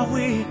my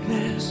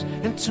weakness,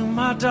 into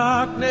my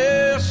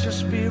darkness, your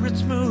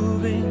Spirit's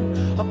moving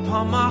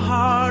upon my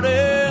heart,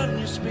 and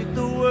you speak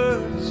the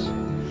words,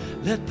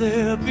 let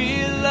there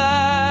be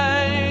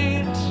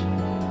light.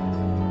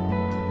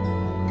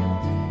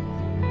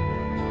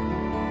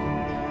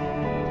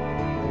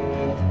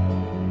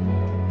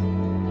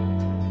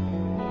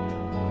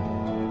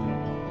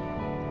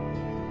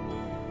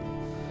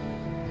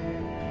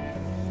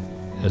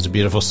 It was a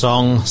beautiful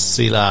song,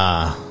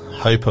 Selah,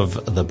 Hope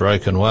of the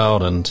Broken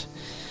World, and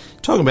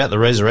talking about the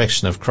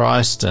resurrection of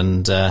Christ,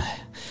 and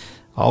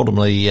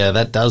ultimately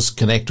that does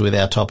connect with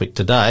our topic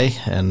today,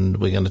 and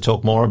we're going to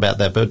talk more about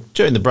that. But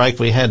during the break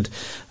we had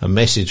a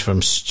message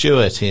from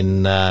Stuart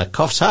in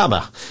Coffs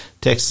Harbour.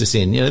 Text us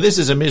in, this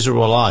is a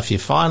miserable life. You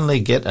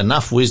finally get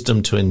enough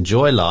wisdom to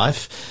enjoy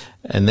life,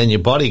 and then your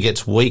body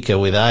gets weaker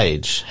with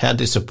age. How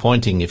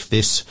disappointing if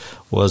this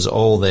was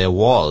all there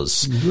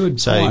was.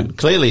 Good so point.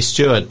 Clearly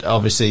Stuart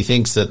obviously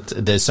thinks that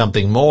there's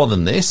something more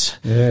than this.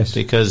 Yes.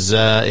 Because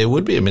it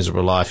would be a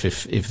miserable life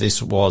if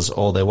this was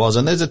all there was.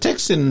 And there's a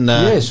text in...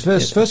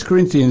 First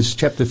Corinthians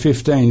chapter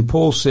 15,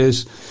 Paul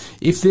says,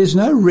 if there's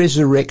no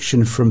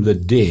resurrection from the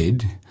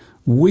dead,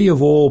 we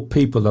of all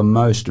people are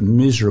most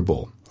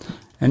miserable.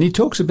 And he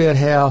talks about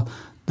how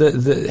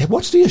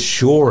what's the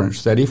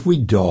assurance that if we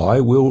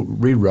die, we'll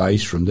be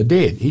raised from the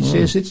dead? He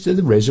says it's the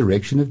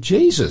resurrection of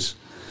Jesus.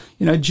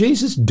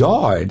 Jesus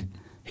died.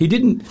 He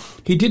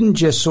didn't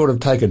just sort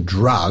of take a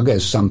drug,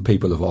 as some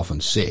people have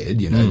often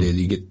said.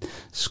 You get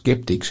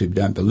skeptics who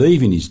don't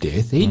believe in his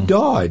death. He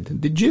died.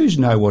 The Jews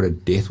know what a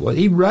death was.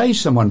 He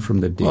raised someone from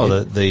the dead.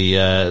 Well,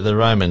 the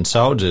Roman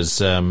soldiers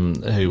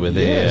who were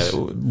there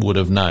would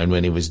have known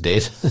when he was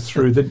dead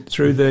through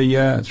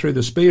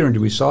the spear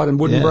into his side, and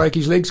wouldn't break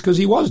his legs because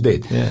he was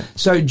dead. Yeah.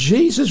 So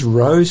Jesus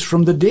rose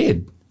from the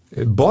dead.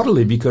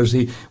 Bodily, because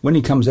when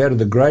he comes out of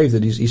the grave,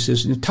 that he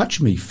says,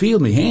 touch me, feel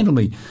me, handle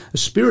me. A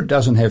spirit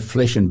doesn't have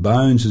flesh and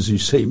bones as you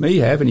see me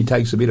have, and he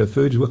takes a bit of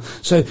food as well.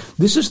 So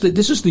this is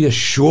the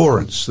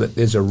assurance that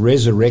there's a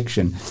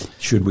resurrection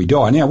should we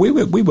die. Now we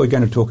were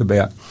going to talk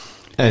about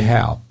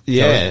how.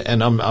 Yeah,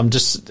 and I'm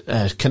just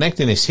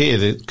connecting this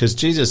here because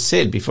Jesus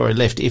said before he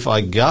left, if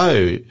I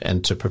go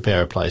and to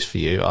prepare a place for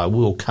you, I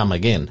will come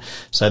again.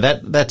 So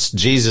that's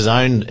Jesus'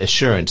 own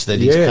assurance that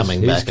he's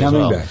coming back as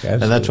well.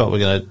 And that's what we're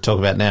going to talk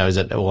about now, is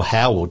that, well,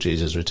 how will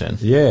Jesus return?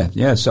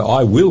 Yeah, so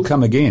I will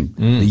come again.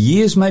 The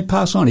years may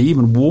pass on. He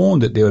even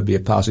warned that there would be a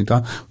passing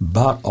time,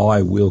 but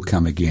I will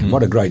come again.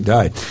 What a great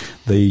day.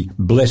 The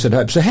blessed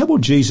hope. So how will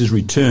Jesus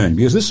return?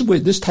 Because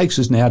this takes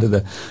us now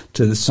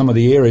to some of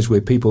the areas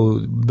where people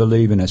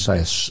believe in a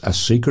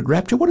secret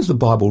rapture. What does the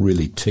Bible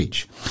really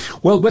teach?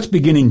 Well, let's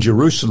begin in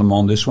Jerusalem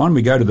on this one.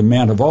 We go to the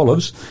Mount of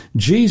Olives.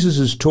 Jesus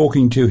is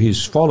talking to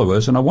his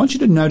followers, and I want you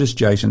to notice,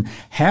 Jason,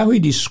 how he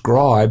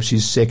describes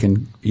his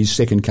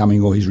second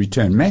coming or his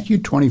return. Matthew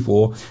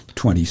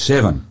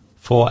 24:27.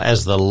 For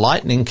as the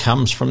lightning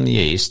comes from the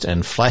east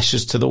and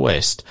flashes to the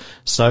west,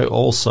 so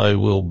also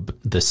will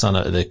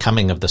the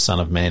coming of the Son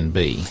of Man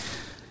be.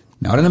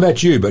 Now, I don't know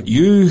about you, but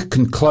you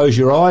can close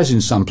your eyes in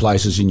some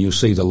places and you'll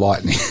see the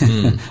lightning.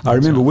 I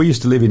remember we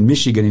used to live in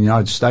Michigan in the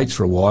United States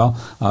for a while.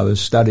 I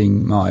was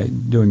doing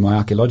my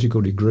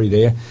archaeological degree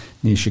there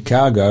near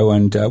Chicago,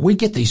 and we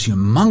get these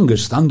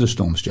humongous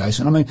thunderstorms,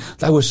 Jason. I mean,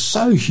 they were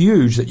so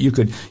huge that you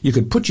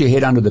could put your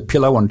head under the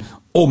pillow and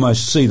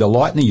almost see the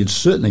lightning. You'd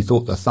certainly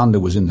thought the thunder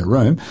was in the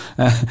room.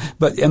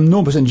 But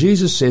enormous. And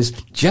Jesus says,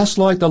 just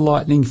like the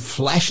lightning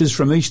flashes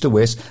from east to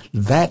west,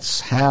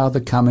 that's how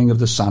the coming of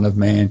the Son of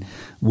Man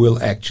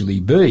will actually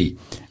be.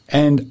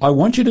 And I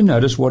want you to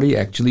notice what he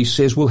actually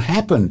says will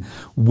happen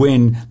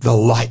when the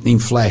lightning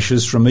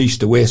flashes from east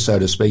to west, so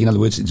to speak. In other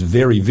words, it's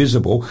very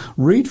visible.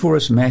 Read for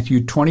us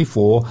Matthew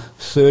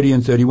 24:30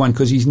 and 31,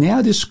 because he's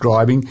now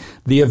describing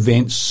the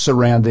events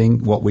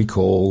surrounding what we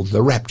call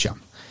the rapture.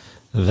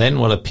 Then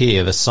will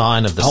appear the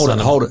sign of the Son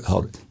of...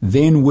 Hold it.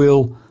 Then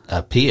will...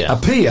 Appear,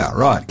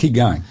 right. Keep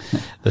going.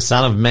 The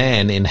Son of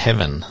Man in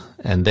heaven.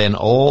 And then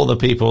all the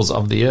peoples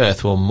of the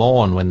earth will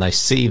mourn when they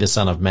see the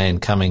Son of Man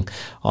coming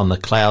on the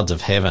clouds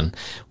of heaven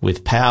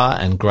with power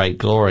and great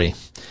glory.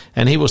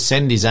 And he will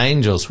send his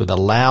angels with a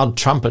loud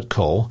trumpet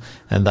call,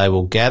 and they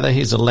will gather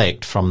his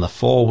elect from the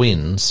four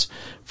winds,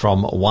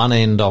 from one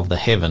end of the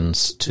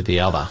heavens to the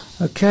other.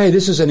 Okay,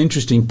 this is an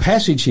interesting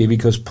passage here,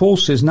 because Paul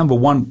says, number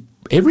one,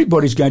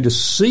 everybody's going to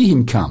see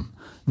him come.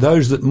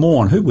 Those that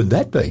mourn, who would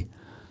that be?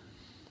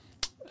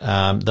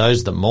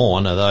 Those that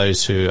mourn are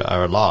those who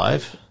are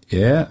alive.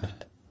 Yeah.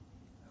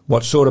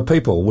 What sort of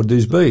people would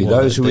these be?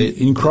 Well, those who are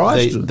in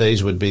Christ?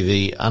 These would be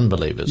the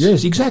unbelievers.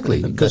 Yes,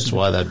 exactly. That's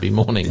why they'd be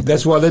mourning.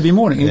 That's why they'd be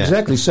mourning. Yeah.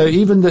 Exactly. So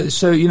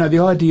the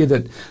idea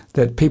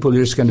that people are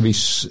just going to be,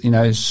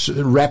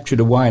 raptured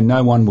away and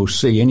no one will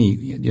see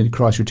any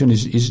Christ's return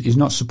is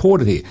not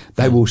supported here.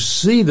 They will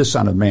see the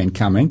Son of Man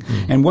coming,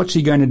 and what's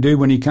he going to do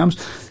when he comes?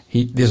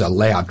 There's a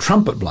loud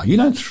trumpet blowing. You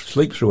don't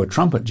sleep through a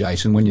trumpet,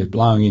 Jason, when you're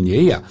blowing in your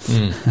ear.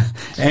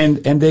 And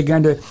they're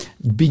going to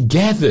be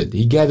gathered.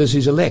 He gathers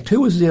his elect.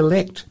 Who is the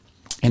elect?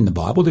 In the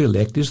Bible, the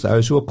elect is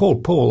those who are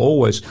called. Paul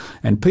always,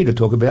 and Peter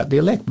talk about the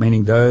elect,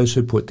 meaning those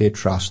who put their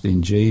trust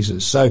in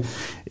Jesus. So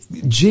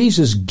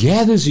Jesus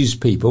gathers his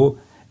people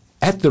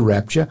at the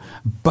rapture,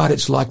 but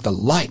it's like the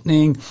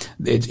lightning.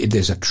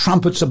 There's a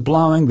trumpets are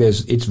blowing.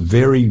 It's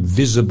very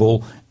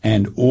visible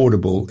and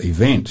audible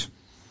event.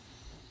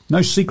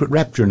 No secret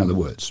rapture, in other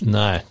words.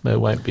 No, there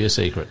won't be a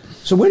secret.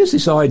 So where does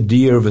this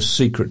idea of a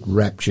secret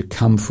rapture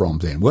come from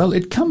then? Well,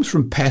 it comes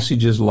from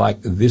passages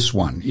like this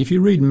one. If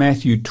you read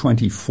Matthew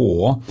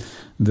 24,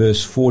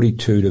 verse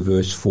 42 to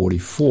verse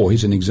 44,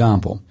 here's an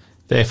example.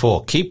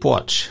 Therefore, keep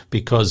watch,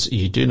 because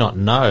you do not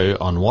know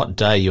on what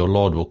day your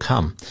Lord will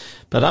come.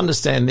 But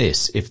understand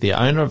this, if the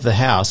owner of the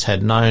house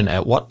had known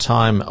at what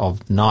time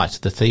of night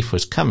the thief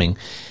was coming,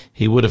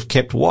 he would have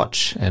kept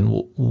watch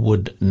and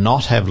would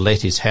not have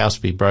let his house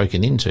be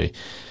broken into.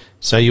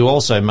 So you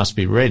also must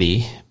be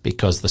ready,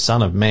 because the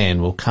Son of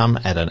Man will come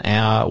at an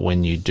hour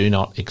when you do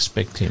not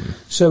expect him.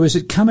 So is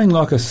it coming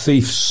like a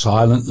thief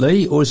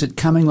silently, or is it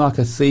coming like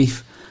a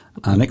thief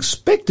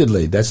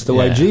unexpectedly? That's the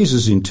way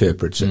Jesus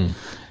interprets it.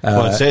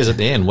 Well, it says at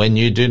the end, when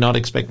you do not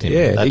expect him.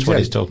 Yeah, That's what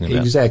he's talking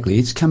about. Exactly.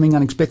 It's coming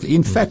unexpectedly.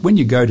 In fact, when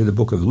you go to the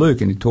book of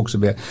Luke and it talks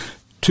about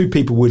two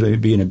people will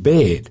be in a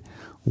bed,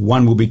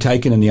 one will be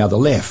taken and the other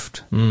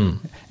left.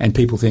 And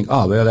people think,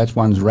 oh, well, that's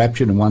one's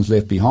raptured and one's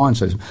left behind.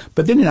 So,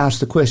 but then it asks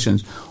the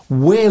questions,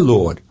 where,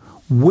 Lord?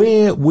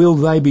 Where will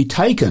they be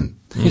taken?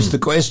 Is the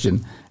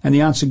question. And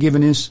the answer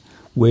given is,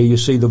 where you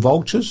see the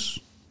vultures,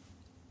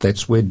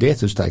 that's where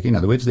death is taken. In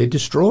other words, they're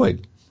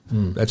destroyed.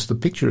 That's the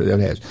picture that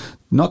it has.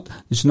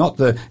 It's not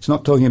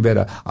talking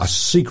about a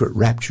secret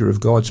rapture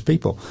of God's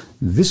people.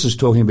 This is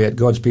talking about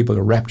God's people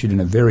are raptured in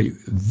a very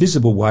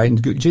visible way.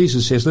 And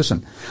Jesus says,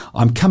 listen,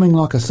 I'm coming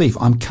like a thief.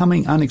 I'm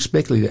coming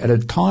unexpectedly at a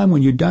time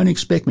when you don't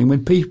expect me.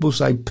 When people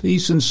say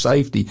peace and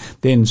safety,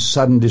 then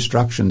sudden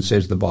destruction,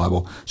 says the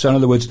Bible. So in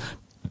other words,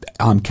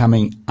 I'm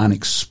coming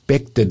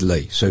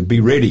unexpectedly. So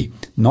be ready,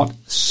 not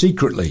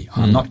secretly.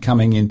 I'm not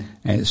coming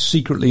in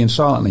secretly and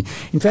silently.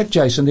 In fact,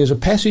 Jason, there's a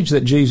passage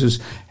that Jesus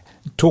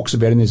talks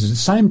about, and this is the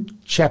same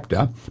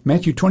chapter,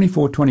 Matthew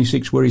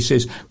 24:26, where he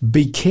says,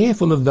 be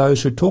careful of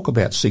those who talk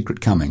about secret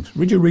comings.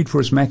 Would you read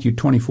for us Matthew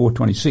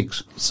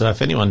 24:26? So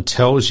if anyone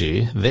tells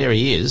you, there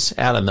he is,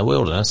 out in the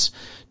wilderness,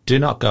 do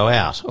not go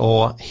out,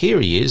 or here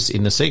he is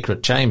in the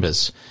secret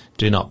chambers,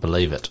 do not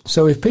believe it.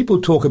 So if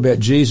people talk about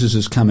Jesus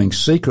as coming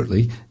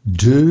secretly,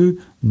 do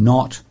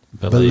not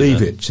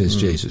believe it, says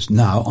Jesus.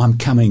 No, I'm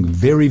coming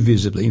very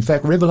visibly. In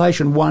fact,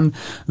 Revelation 1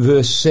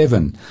 verse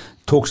 7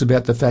 talks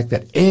about the fact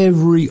that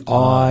every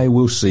eye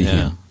will see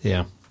him.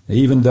 Yeah.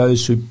 Even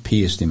those who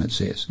pierced him, it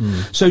says.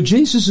 So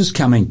Jesus is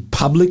coming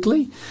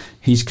publicly,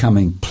 he's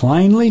coming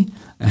plainly,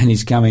 and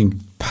he's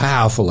coming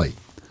powerfully.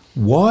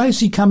 Why is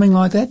he coming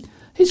like that?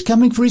 He's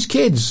coming for his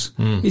kids.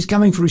 He's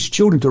coming for his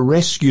children to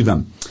rescue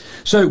them.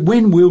 So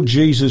when will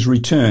Jesus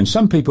return?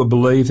 Some people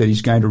believe that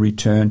he's going to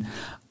return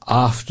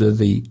after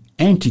the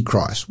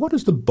Antichrist. What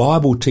does the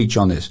Bible teach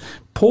on this?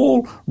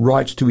 Paul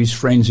writes to his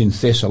friends in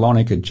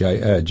Thessalonica,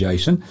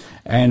 Jason,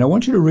 and I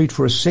want you to read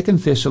for us 2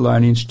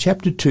 Thessalonians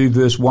chapter 2,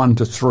 verse 1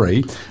 to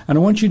 3, and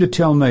I want you to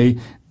tell me,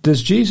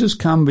 does Jesus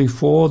come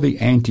before the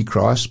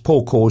Antichrist?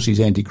 Paul calls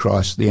his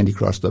Antichrist,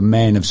 the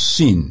man of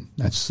sin.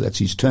 That's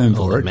his term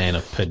for it. The man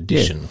of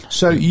perdition. Yeah.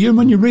 So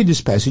when you read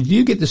this passage, do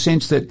you get the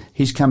sense that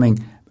he's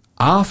coming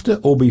after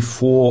or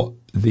before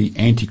the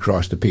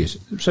Antichrist appears?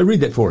 So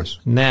read that for us.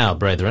 Now,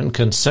 brethren,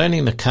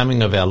 concerning the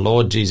coming of our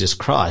Lord Jesus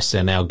Christ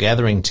and our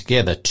gathering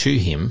together to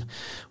him,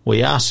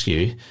 we ask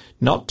you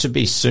not to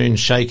be soon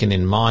shaken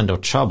in mind or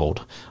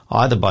troubled,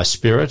 either by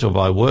spirit or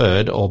by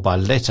word or by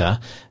letter,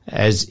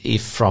 as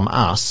if from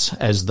us,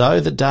 as though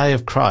the day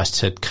of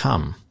Christ had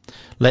come.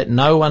 Let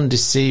no one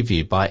deceive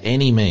you by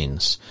any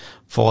means,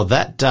 for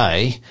that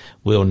day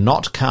will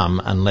not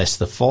come unless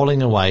the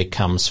falling away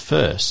comes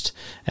first,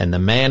 and the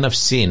man of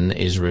sin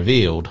is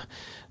revealed,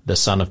 the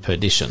son of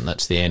perdition.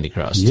 That's the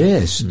Antichrist.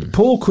 Yes.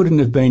 Paul couldn't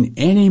have been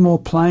any more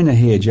plainer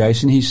here,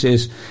 Jason. He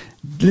says,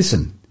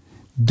 listen,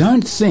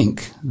 don't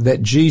think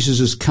that Jesus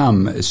has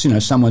come. You know,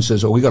 someone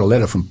says, oh, we got a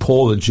letter from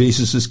Paul that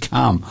Jesus has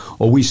come,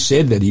 or we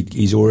said that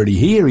he's already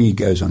here. He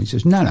goes on. He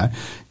says, no,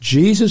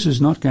 Jesus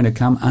is not going to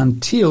come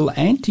until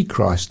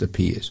Antichrist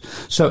appears.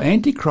 So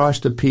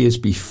Antichrist appears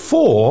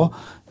before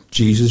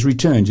Jesus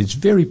returns. It's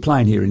very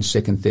plain here in 2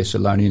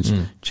 Thessalonians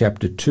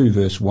chapter 2,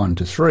 verse 1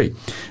 to 3.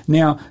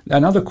 Now,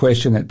 another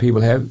question that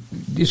people have,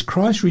 is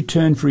Christ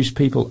return for his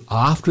people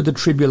after the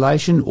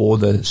tribulation, or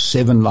the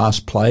 7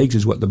 last plagues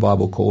is what the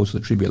Bible calls the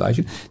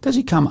tribulation? Does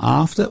he come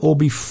after or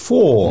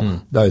before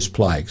those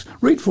plagues?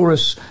 Read for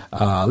us,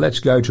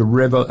 let's go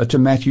to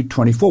Matthew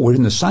 24. We're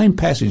in the same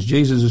passage.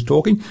 Jesus is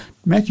talking.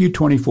 Matthew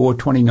 24,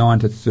 29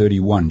 to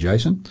 31,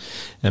 Jason.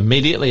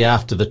 Immediately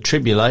after the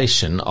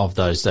tribulation of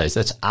those days,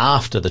 that's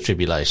after the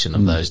tribulation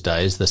of those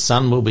days, the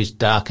sun will be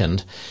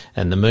darkened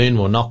and the moon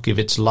will not give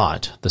its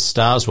light. The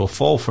stars will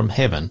fall from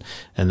heaven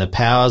and the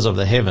powers of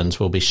the heavens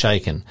will be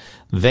shaken.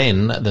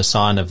 Then the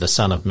sign of the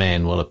Son of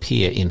Man will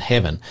appear in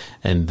heaven,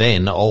 and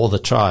then all the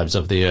tribes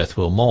of the earth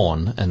will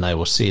mourn, and they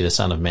will see the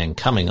Son of Man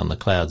coming on the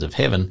clouds of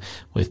heaven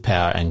with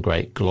power and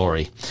great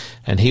glory.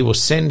 And he will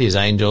send his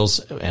angels,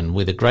 and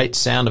with a great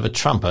sound of a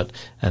trumpet,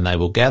 and they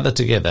will gather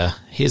together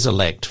his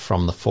elect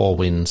from the four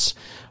winds,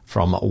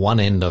 from one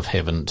end of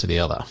heaven to the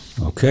other.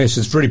 Okay, so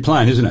it's very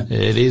plain, isn't it?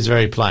 It is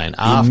very plain.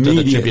 After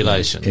the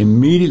tribulation.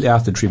 Immediately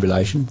after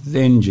tribulation,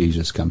 then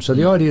Jesus comes. So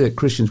the idea that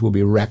Christians will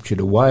be raptured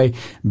away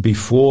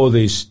before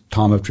this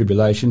time of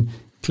tribulation,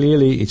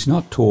 clearly it's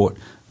not taught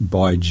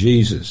by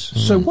Jesus.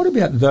 So what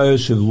about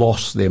those who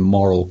lost their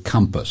moral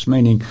compass,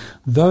 meaning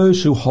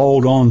those who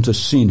hold on to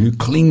sin, who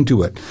cling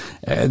to it?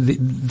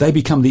 They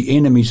become the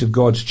enemies of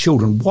God's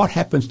children. What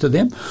happens to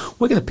them?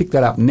 We're going to pick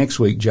that up next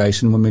week,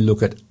 Jason, when we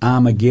look at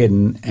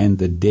Armageddon and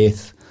the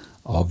death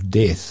of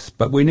death.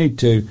 But we need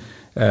to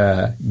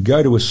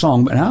go to a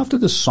song, and after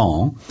the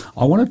song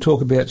I want to talk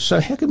about,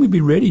 so how can we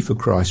be ready for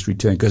Christ's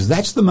return? Because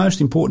that's the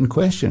most important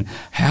question.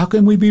 How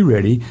can we be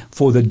ready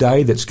for the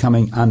day that's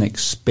coming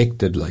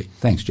unexpectedly?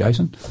 Thanks,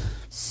 Jason.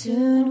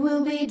 Soon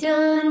we'll be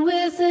done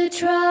with the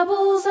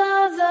troubles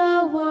of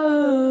the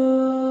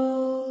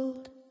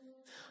world,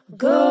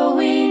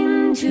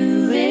 going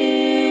to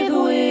live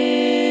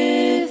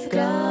with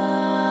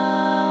God.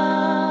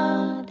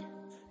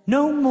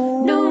 No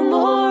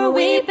more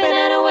weeping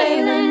and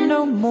wailing.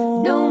 No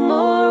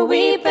more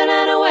weeping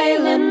and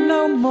wailing.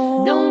 No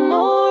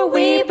more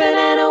weeping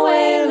and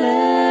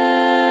wailing.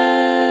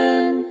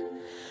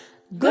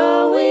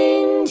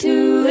 Going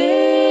to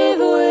live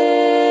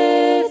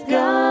with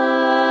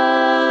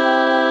God.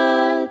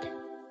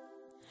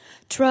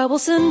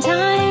 Troublesome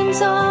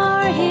times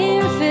are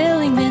here,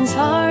 filling men's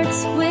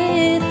hearts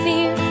with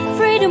fear.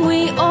 Freedom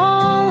we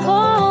all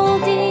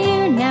hold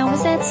dear now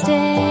is at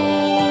stake.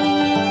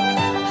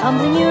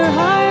 Humbling your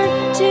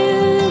heart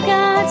to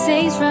God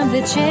saves from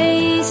the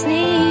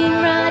chastening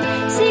rod.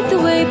 Seek the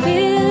way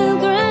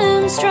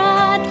pilgrims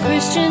trod,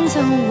 Christians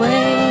awake.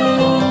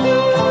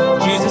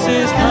 Jesus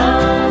is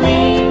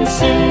coming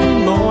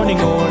soon, morning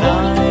or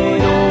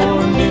night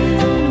or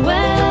noon.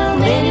 Well,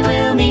 many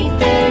will meet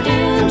their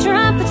doom.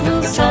 Trumpets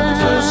will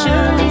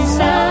surely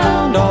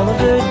sound. All of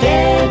the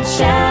dead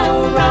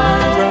shall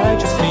rise.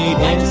 Righteous meet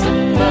in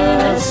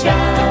the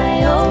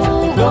sky.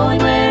 Oh, going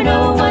where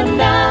no one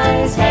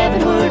dies,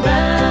 heavenward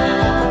bound.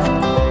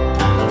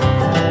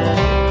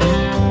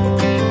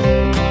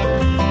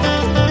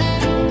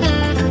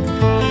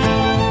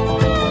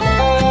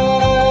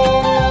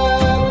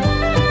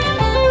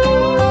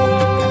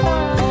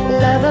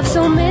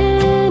 So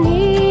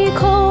many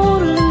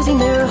cold, losing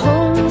their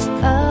homes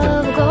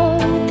of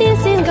gold.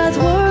 This in God's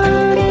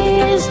word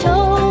is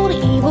told,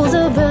 evils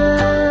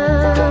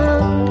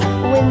abound.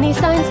 When these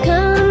signs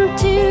come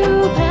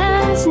to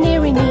pass,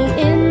 nearing the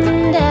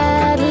end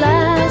at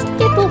last,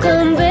 it will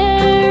come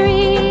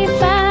very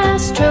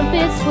fast,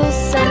 trumpets will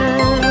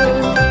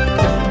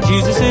sound.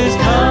 Jesus is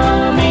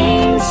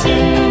coming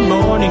soon,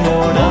 morning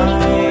or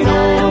night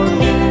or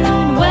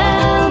noon.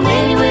 Well,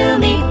 many will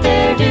meet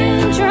their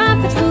doom,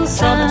 trumpets will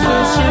sound.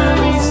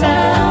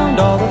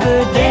 All of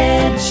the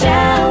dead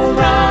shall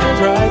rise,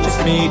 righteous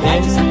meet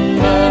in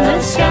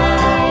the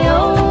sky.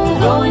 Oh,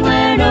 going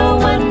where no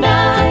one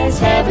dies,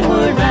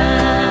 heavenward bound.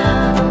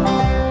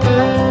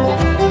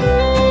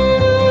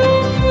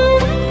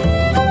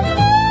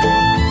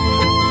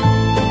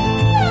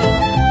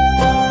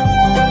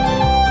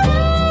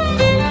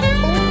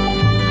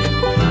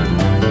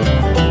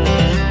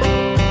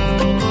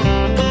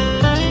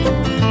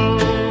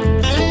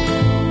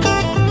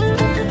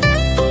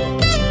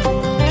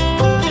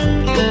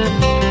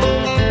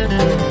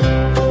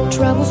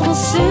 Troubles will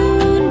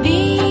soon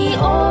be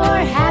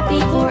o'er, happy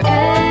forevermore.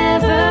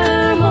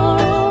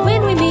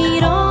 When we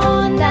meet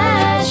on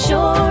that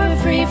shore,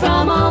 free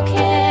from all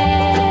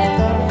care,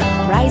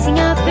 rising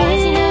up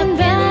in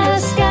the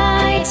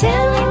sky,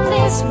 telling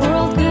this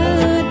world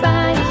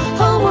goodbye.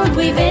 Homeward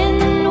we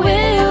then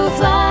will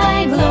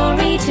fly,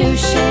 glory to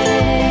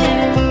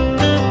share.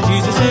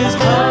 Jesus is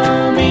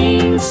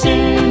coming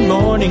soon,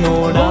 morning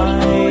or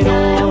night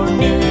or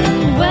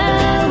noon.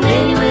 Well,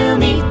 many will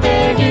meet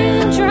their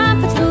doom,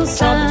 trumpets will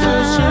sound.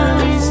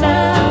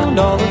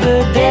 All of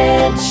the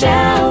dead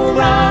shall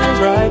rise,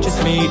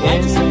 righteous meet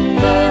in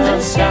the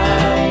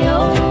sky.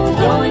 Oh,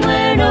 going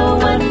where no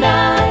one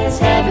dies,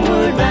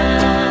 heavenward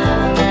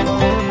bound.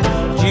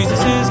 Jesus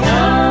is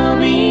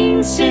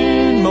coming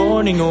soon,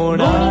 morning or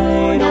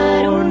night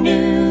or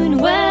noon.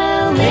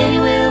 Well, many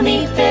will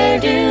meet their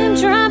doom,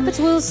 trumpets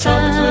will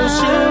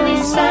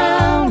surely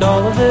sound.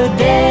 All of the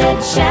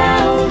dead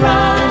shall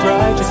rise,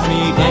 righteous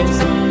meet in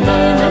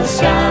the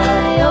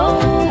sky.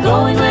 Oh,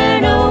 going where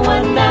no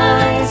one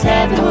dies,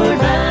 heavenward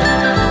bound.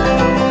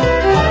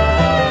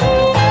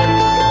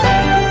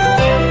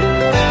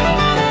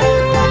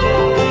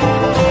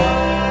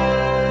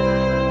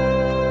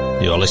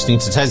 You're listening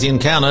to Tassie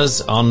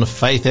Encounters on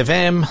Faith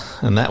FM,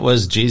 and that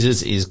was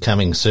Jesus is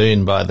Coming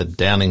Soon by the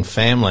Downing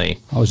Family.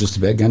 I was just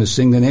about going to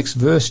sing the next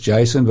verse,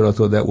 Jason, but I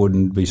thought that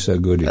wouldn't be so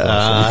good if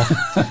I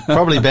sang.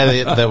 Probably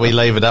better that we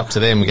leave it up to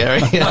them,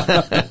 Gary.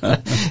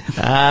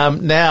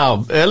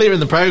 Now, earlier in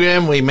the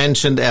program, we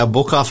mentioned our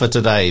book offer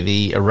today,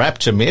 The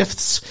Rapture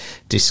Myths,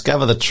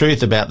 Discover the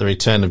Truth About the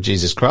Return of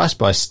Jesus Christ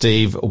by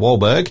Steve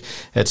Wahlberg.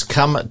 It's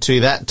come to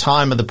that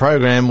time of the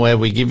program where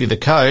we give you the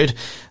code.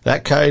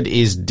 That code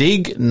is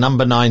DIG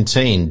number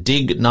 19,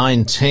 DIG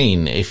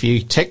 19. If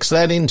you text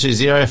that into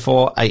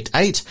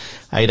 0488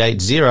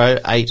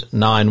 880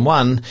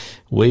 891,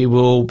 we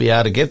will be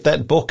able to get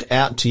that book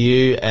out to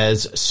you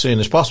as soon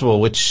as possible,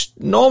 which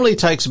normally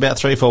takes about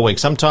 3 or 4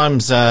 weeks.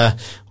 Sometimes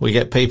we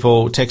get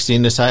people texting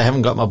in to say, I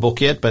haven't got my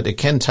book yet, but it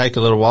can take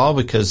a little while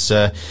because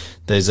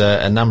there's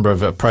a number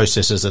of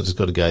processes that it's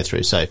got to go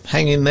through. So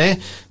hang in there,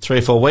 3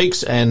 or 4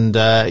 weeks, and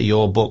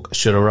your book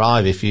should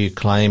arrive if you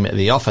claim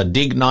the offer.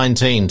 DIG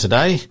 19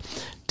 today.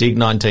 DIG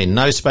 19.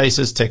 No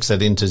spaces. Text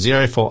that into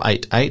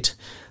 0488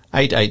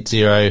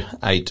 880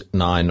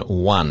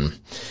 891.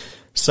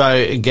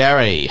 So,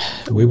 Gary,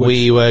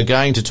 we were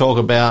going to talk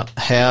about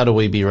how do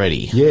we be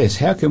ready? Yes,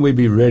 how can we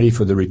be ready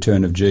for the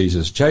return of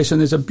Jesus? Jason,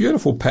 there's a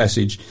beautiful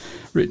passage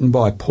written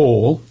by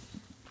Paul.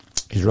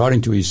 He's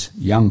writing to his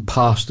young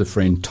pastor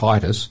friend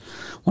Titus.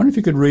 I wonder if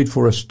you could read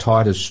for us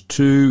Titus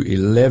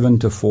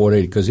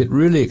 2:11-14, because it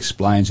really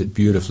explains it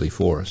beautifully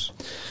for us.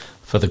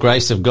 For the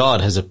grace of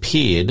God has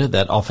appeared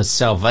that offers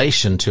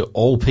salvation to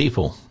all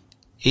people.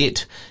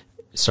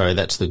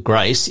 That's the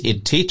grace.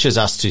 It teaches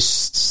us to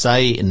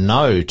say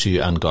no to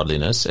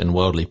ungodliness and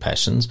worldly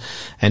passions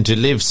and to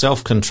live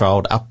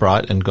self-controlled,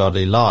 upright and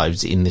godly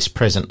lives in this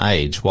present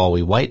age while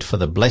we wait for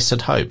the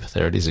blessed hope.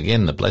 There it is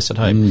again, the blessed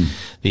hope.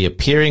 The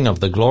appearing of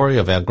the glory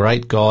of our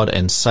great God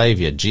and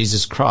Saviour,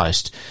 Jesus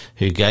Christ,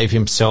 who gave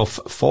himself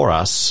for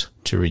us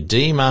to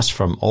redeem us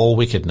from all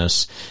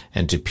wickedness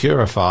and to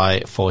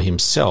purify for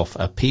himself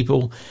a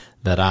people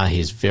that are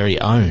his very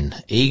own,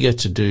 eager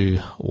to do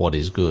what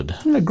is good.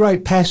 A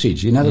great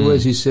passage. In other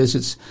words, he says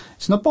it's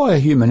not by our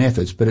human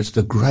efforts, but it's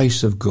the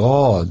grace of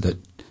God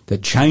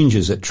that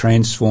changes, that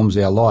transforms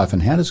our life.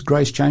 And how does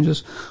grace change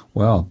us?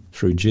 Well,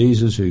 through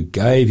Jesus, who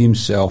gave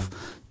himself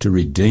to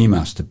redeem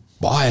us, to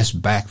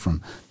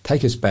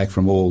take us back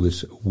from all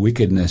this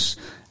wickedness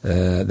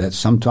that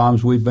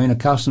sometimes we've been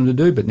accustomed to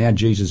do, but now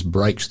Jesus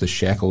breaks the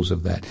shackles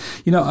of that.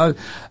 You know,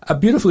 a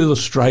beautiful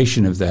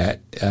illustration of that,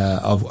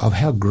 of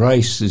how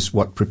grace is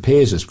what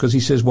prepares us, because he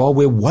says, while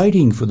we're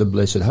waiting for the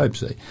blessed hope,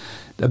 see,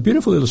 a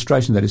beautiful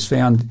illustration that is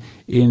found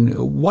in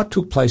what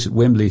took place at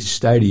Wembley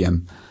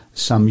Stadium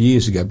some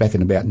years ago, back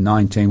in about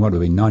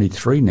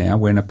 93 now,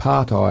 when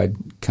apartheid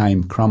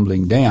came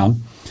crumbling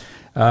down.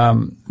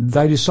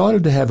 They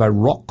decided to have a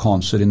rock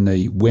concert in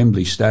the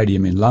Wembley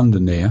Stadium in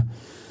London there,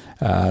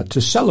 to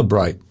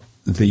celebrate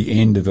the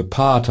end of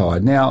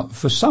apartheid. Now,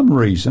 for some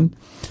reason,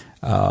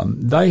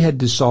 they had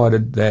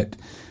decided that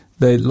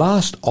the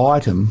last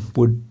item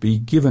would be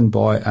given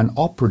by an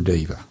opera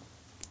diva,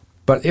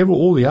 but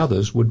all the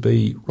others would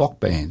be rock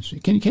bands.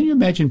 Can you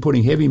imagine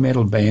putting heavy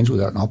metal bands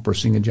without an opera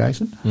singer,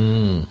 Jason?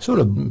 Sort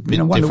of,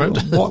 wonder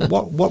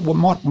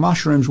what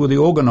mushrooms were the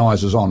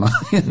organisers on?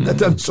 That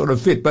doesn't sort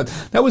of fit. But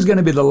that was going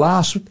to be the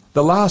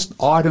last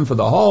item for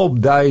the whole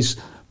day's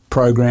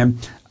program,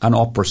 an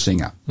opera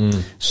singer.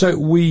 So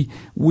we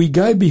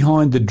go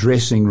behind the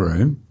dressing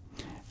room,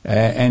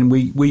 and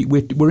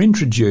we're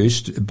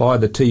introduced by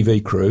the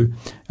TV crew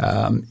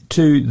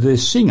to the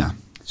singer,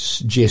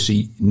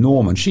 Jessie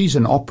Norman. She's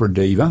an opera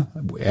diva,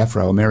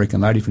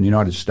 Afro-American lady from the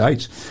United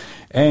States,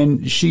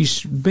 and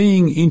she's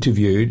being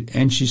interviewed,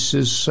 and she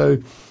says, so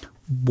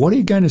what are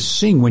you going to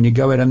sing when you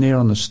go out in there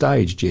on the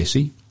stage,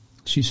 Jessie?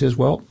 She says,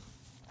 well,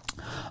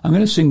 I'm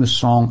going to sing the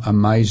song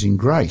Amazing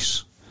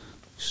Grace.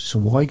 So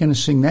why are you going to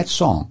sing that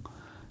song?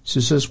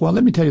 She says, well,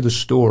 let me tell you the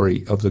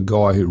story of the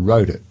guy who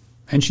wrote it.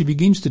 And she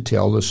begins to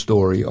tell the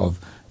story of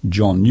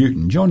John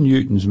Newton. John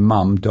Newton's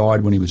mum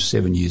died when he was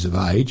 7 years of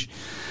age.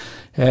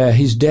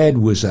 His dad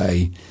was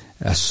a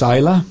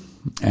sailor,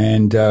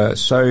 and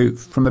so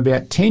from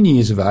about 10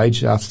 years of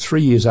age,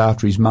 3 years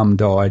after his mum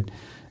died,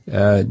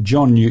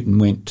 John Newton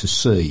went to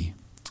sea.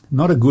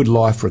 Not a good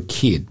life for a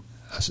kid,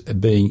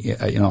 being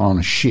on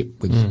a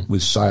ship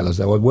with sailors.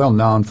 They were well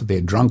known for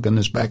their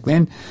drunkenness back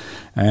then,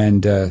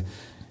 and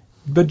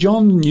but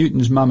John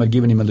Newton's mum had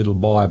given him a little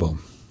Bible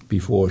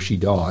before she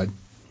died,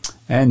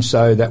 and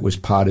so that was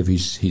part of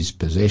his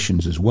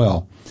possessions as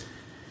well.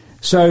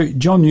 So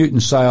John Newton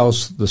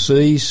sails the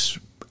seas.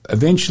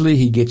 Eventually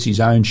he gets his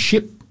own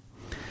ship,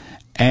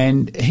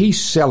 and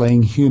he's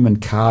selling human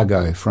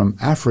cargo from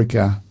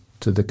Africa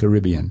to the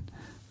Caribbean.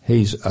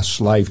 He's a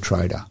slave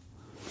trader.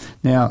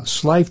 Now,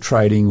 slave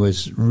trading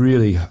was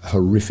really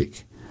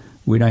horrific.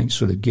 We don't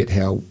sort of get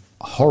how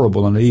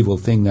horrible and evil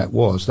thing that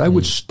was. They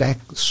would stack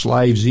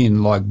slaves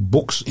in like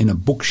books in a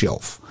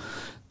bookshelf.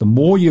 The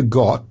more you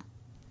got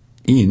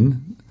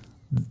in,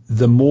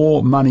 the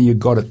more money you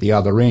got at the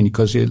other end,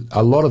 because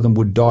a lot of them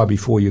would die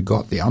before you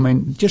got there. I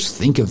mean, just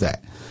think of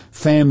that.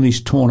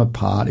 Families torn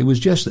apart. It was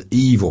just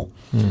evil.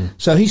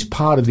 So he's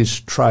part of this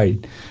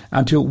trade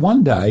until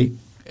one day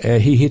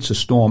he hits a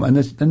storm, and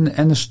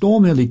the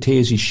storm nearly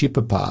tears his ship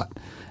apart.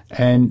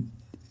 And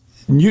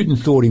Newton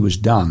thought he was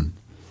done.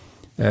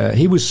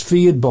 He was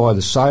feared by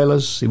the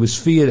sailors. He was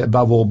feared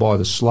above all by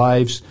the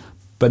slaves.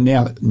 But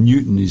now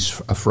Newton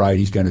is afraid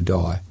he's going to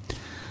die.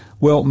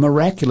 Well,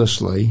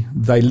 miraculously,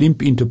 they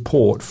limp into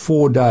port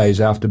 4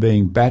 days after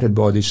being battered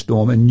by this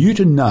storm, and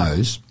Newton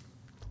knows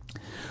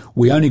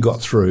we only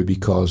got through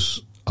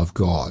because of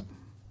God.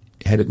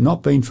 Had it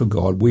not been for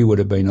God, we would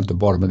have been at the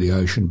bottom of the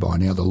ocean by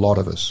now, the lot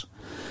of us.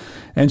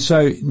 And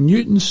so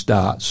Newton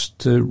starts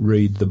to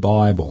read the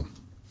Bible.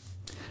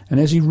 And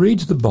as he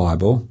reads the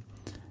Bible,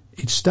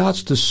 it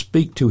starts to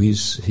speak to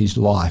his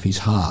life, his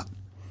heart.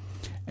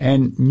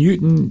 And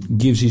Newton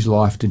gives his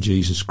life to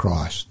Jesus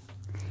Christ.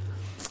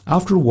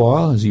 After a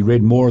while, as he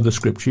read more of the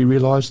scripture, he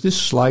realised this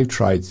slave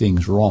trade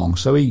thing's wrong.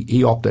 So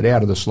he opted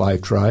out of the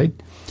slave trade,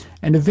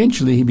 and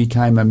eventually he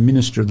became a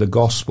minister of the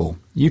gospel.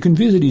 You can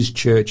visit his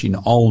church in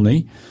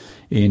Olney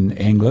in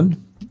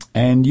England,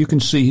 and you can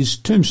see his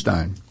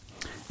tombstone.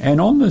 And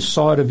on the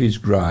side of his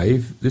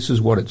grave, this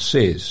is what it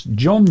says: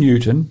 John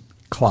Newton,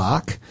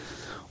 clerk,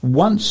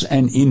 once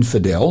an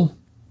infidel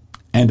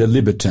and a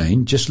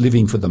libertine, just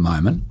living for the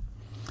moment,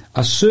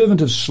 a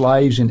servant of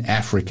slaves in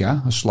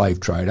Africa, a slave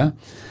trader,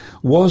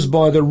 was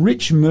by the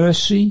rich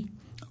mercy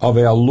of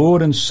our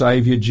Lord and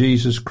Saviour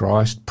Jesus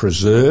Christ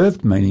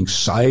preserved, meaning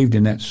saved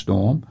in that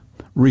storm,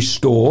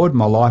 restored,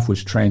 my life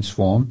was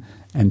transformed,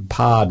 and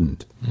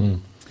pardoned,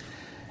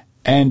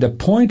 and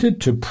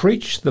appointed to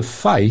preach the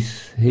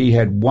faith he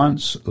had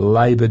once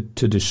laboured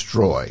to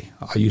destroy.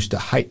 I used to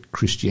hate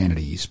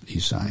Christianity,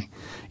 he's saying.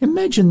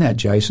 Imagine that,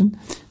 Jason,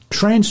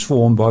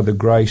 transformed by the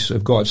grace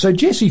of God. So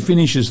Jessie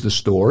finishes the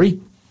story.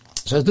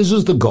 So this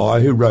is the guy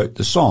who wrote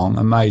the song,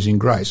 Amazing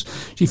Grace.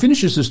 She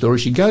finishes the story.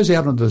 She goes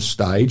out onto the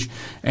stage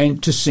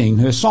and to sing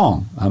her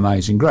song,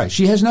 Amazing Grace.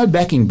 She has no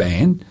backing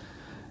band.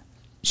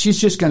 She's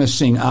just going to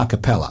sing a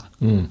cappella.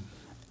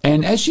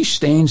 And as she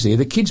stands there,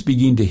 the kids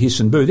begin to hiss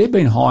and boo. They've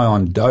been high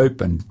on dope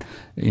and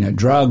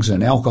drugs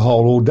and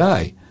alcohol all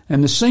day.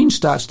 And the scene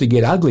starts to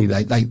get ugly.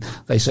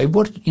 They say,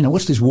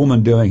 what's this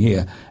woman doing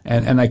here?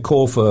 And they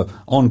call for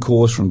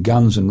encores from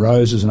Guns N'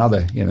 Roses and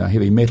other,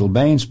 heavy metal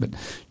bands. But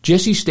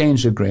Jessie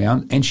stands her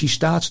ground and she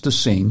starts to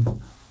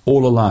sing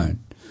all alone.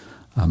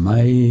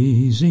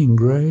 Amazing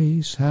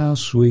grace, how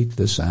sweet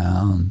the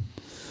sound.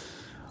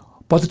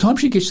 By the time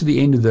she gets to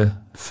the end of the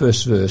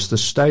first verse, the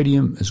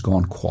stadium has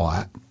gone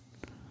quiet.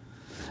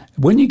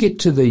 When you get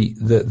to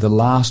the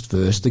last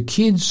verse, the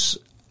kids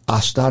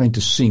are starting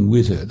to sing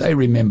with her. They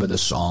remember the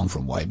song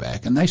from way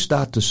back, and they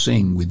start to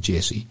sing with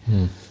Jessie.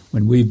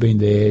 When we've been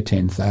there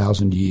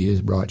 10,000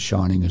 years, bright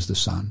shining as the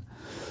sun.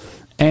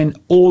 And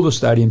all the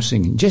stadium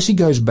singing. Jessie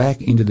goes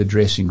back into the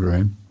dressing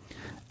room,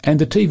 and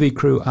the TV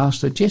crew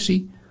asked her,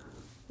 Jessie,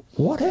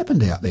 what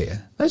happened out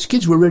there? Those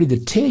kids were ready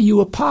to tear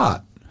you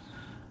apart.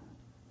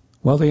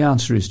 Well, the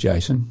answer is,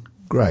 Jason,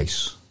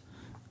 grace.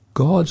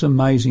 God's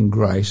amazing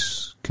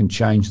grace can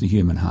change the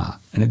human heart.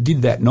 And it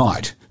did that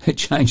night. It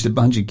changed a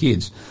bunch of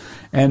kids.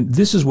 And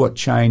this is what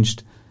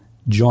changed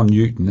John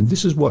Newton. And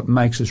this is what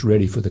makes us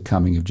ready for the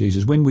coming of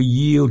Jesus. When we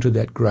yield to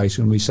that grace,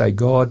 when we say,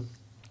 God,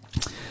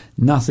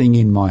 nothing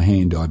in my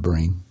hand I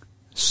bring.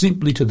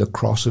 Simply to the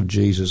cross of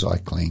Jesus I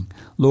cling.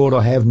 Lord,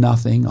 I have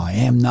nothing, I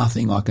am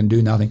nothing, I can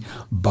do nothing,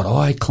 but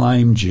I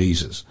claim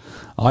Jesus.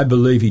 I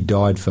believe he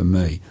died for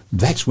me.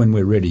 That's when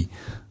we're ready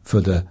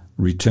for the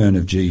return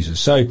of Jesus.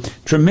 So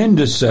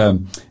tremendous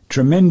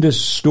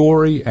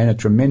story and a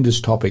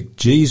tremendous topic.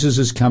 Jesus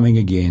is coming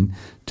again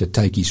to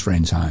take his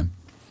friends home.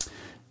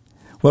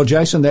 Well,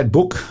 Jason, that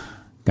book,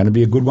 going to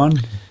be a good one.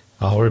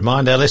 I'll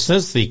remind our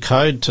listeners, the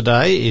code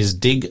today is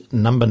DIG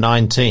number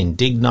 19.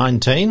 DIG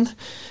 19.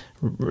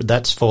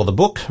 That's for the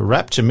book,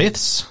 Rapture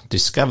Myths,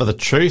 Discover the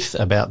Truth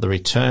About the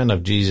Return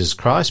of Jesus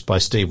Christ by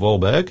Steve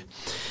Wahlberg.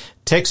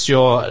 Text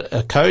your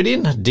code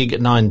in,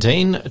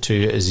 DIG19,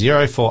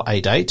 to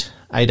 0488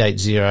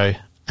 880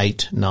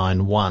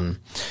 891.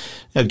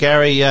 Now,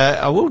 Gary,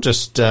 I will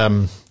just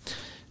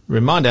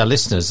remind our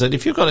listeners that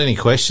if you've got any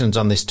questions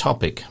on this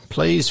topic,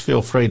 please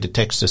feel free to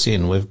text us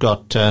in. We've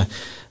got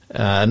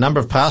a number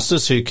of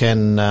pastors who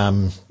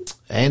can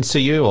answer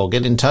you or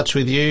get in touch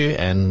with you,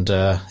 and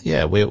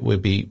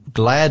we'd be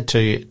glad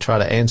to try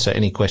to answer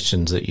any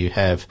questions that you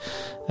have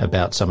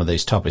about some of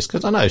these topics,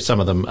 because I know some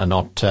of them are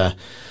not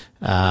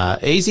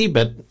easy,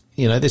 but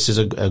this is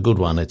a good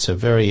one. It's a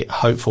very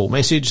hopeful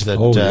message that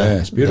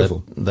it's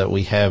beautiful that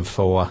we have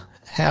for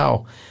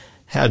how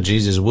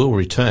Jesus will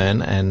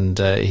return, and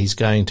he's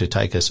going to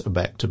take us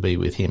back to be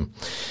with him.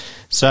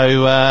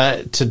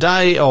 So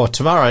today or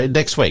tomorrow,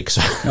 next week.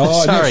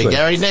 Sorry, next week.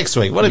 Gary, next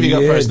week. What have you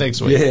got for us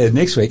next week? Yeah,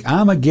 next week,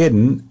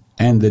 Armageddon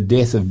and the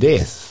Death of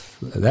Death.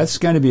 That's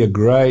going to be a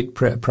great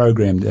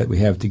program that we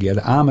have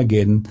together,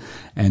 Armageddon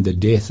and the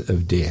Death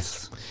of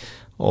Death.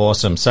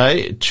 Awesome.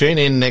 So tune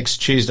in next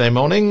Tuesday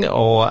morning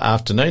or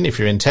afternoon if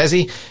you're in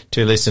Tassie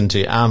to listen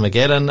to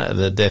Armageddon,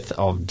 the Death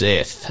of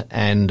Death.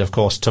 And of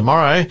course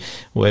tomorrow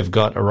we've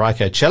got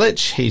Rajko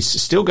Celic. He's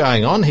still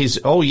going on.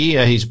 All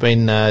year he's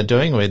been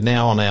doing, we're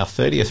now on our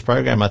 30th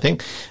program, I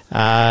think.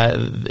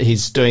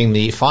 He's doing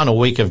the final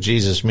week of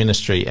Jesus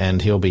ministry,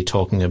 and he'll be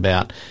talking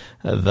about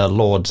the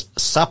Lord's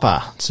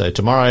Supper. So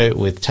tomorrow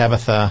with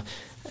Tabitha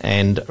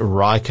and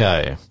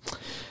Ryko.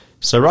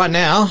 So right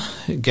now,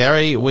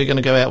 Gary, we're going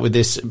to go out with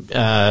this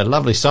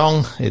lovely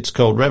song. It's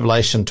called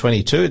Revelation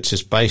 22. It's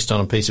just based on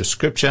a piece of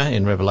scripture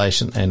in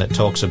Revelation, and it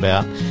talks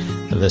about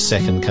the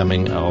second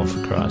coming of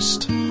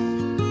Christ.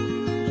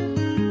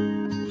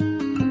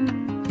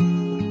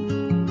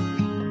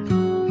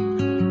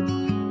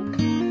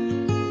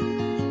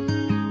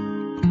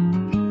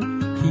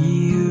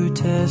 He who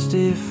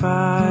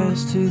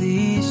testifies to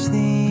these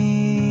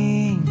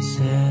things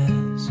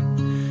says,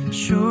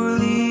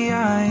 surely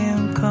I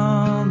am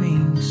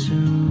coming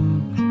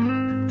soon.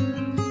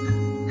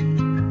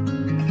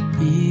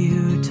 He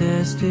who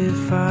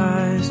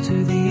testifies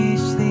to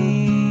these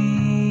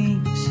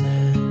things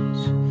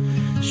says,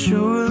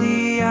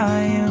 surely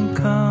I am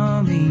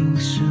coming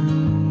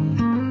soon.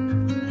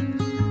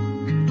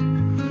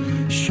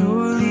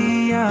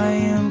 Surely I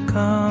am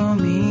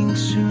coming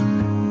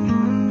soon.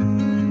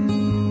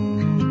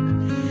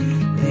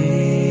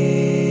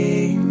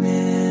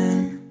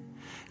 Amen.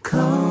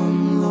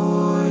 Come,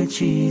 Lord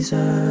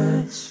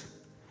Jesus.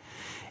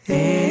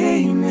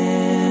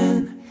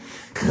 Amen.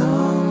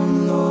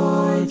 Come,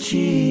 Lord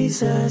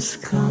Jesus,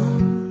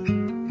 come.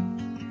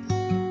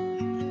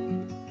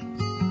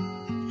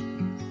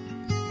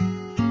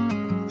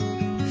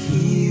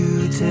 He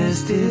who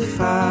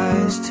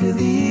testifies to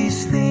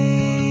these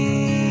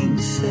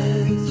things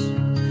says,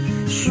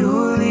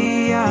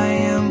 surely I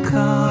am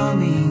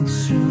coming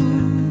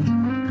soon.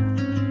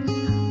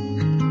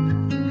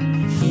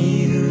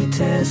 He who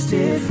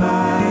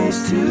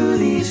testifies to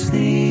these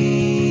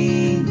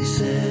things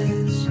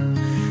says,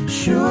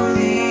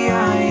 surely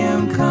I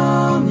am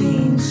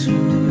coming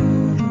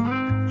soon.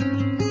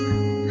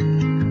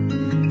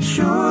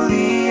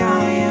 Surely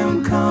I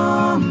am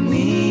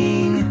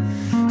coming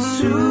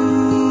soon.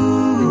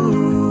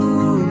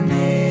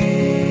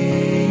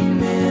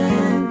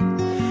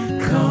 Amen.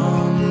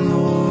 Come,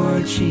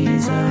 Lord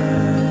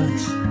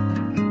Jesus.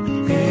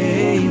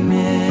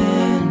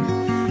 Amen.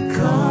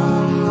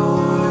 Come,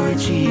 Lord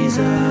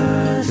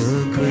Jesus.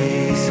 The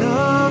grace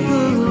of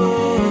the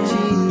Lord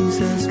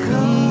Jesus,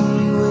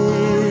 come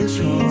with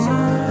Jesus.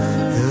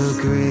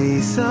 The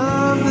grace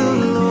of the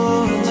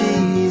Lord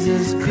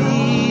Jesus,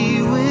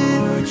 be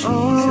with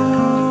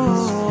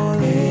all.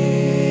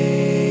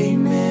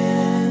 Amen.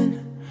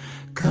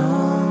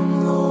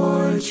 Come,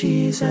 Lord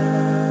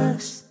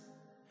Jesus.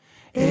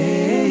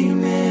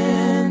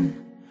 Amen.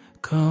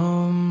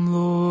 Come,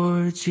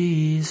 Lord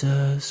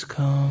Jesus,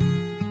 come.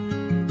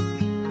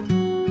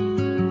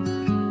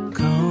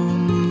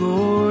 Come,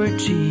 Lord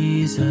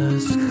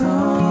Jesus,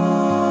 come.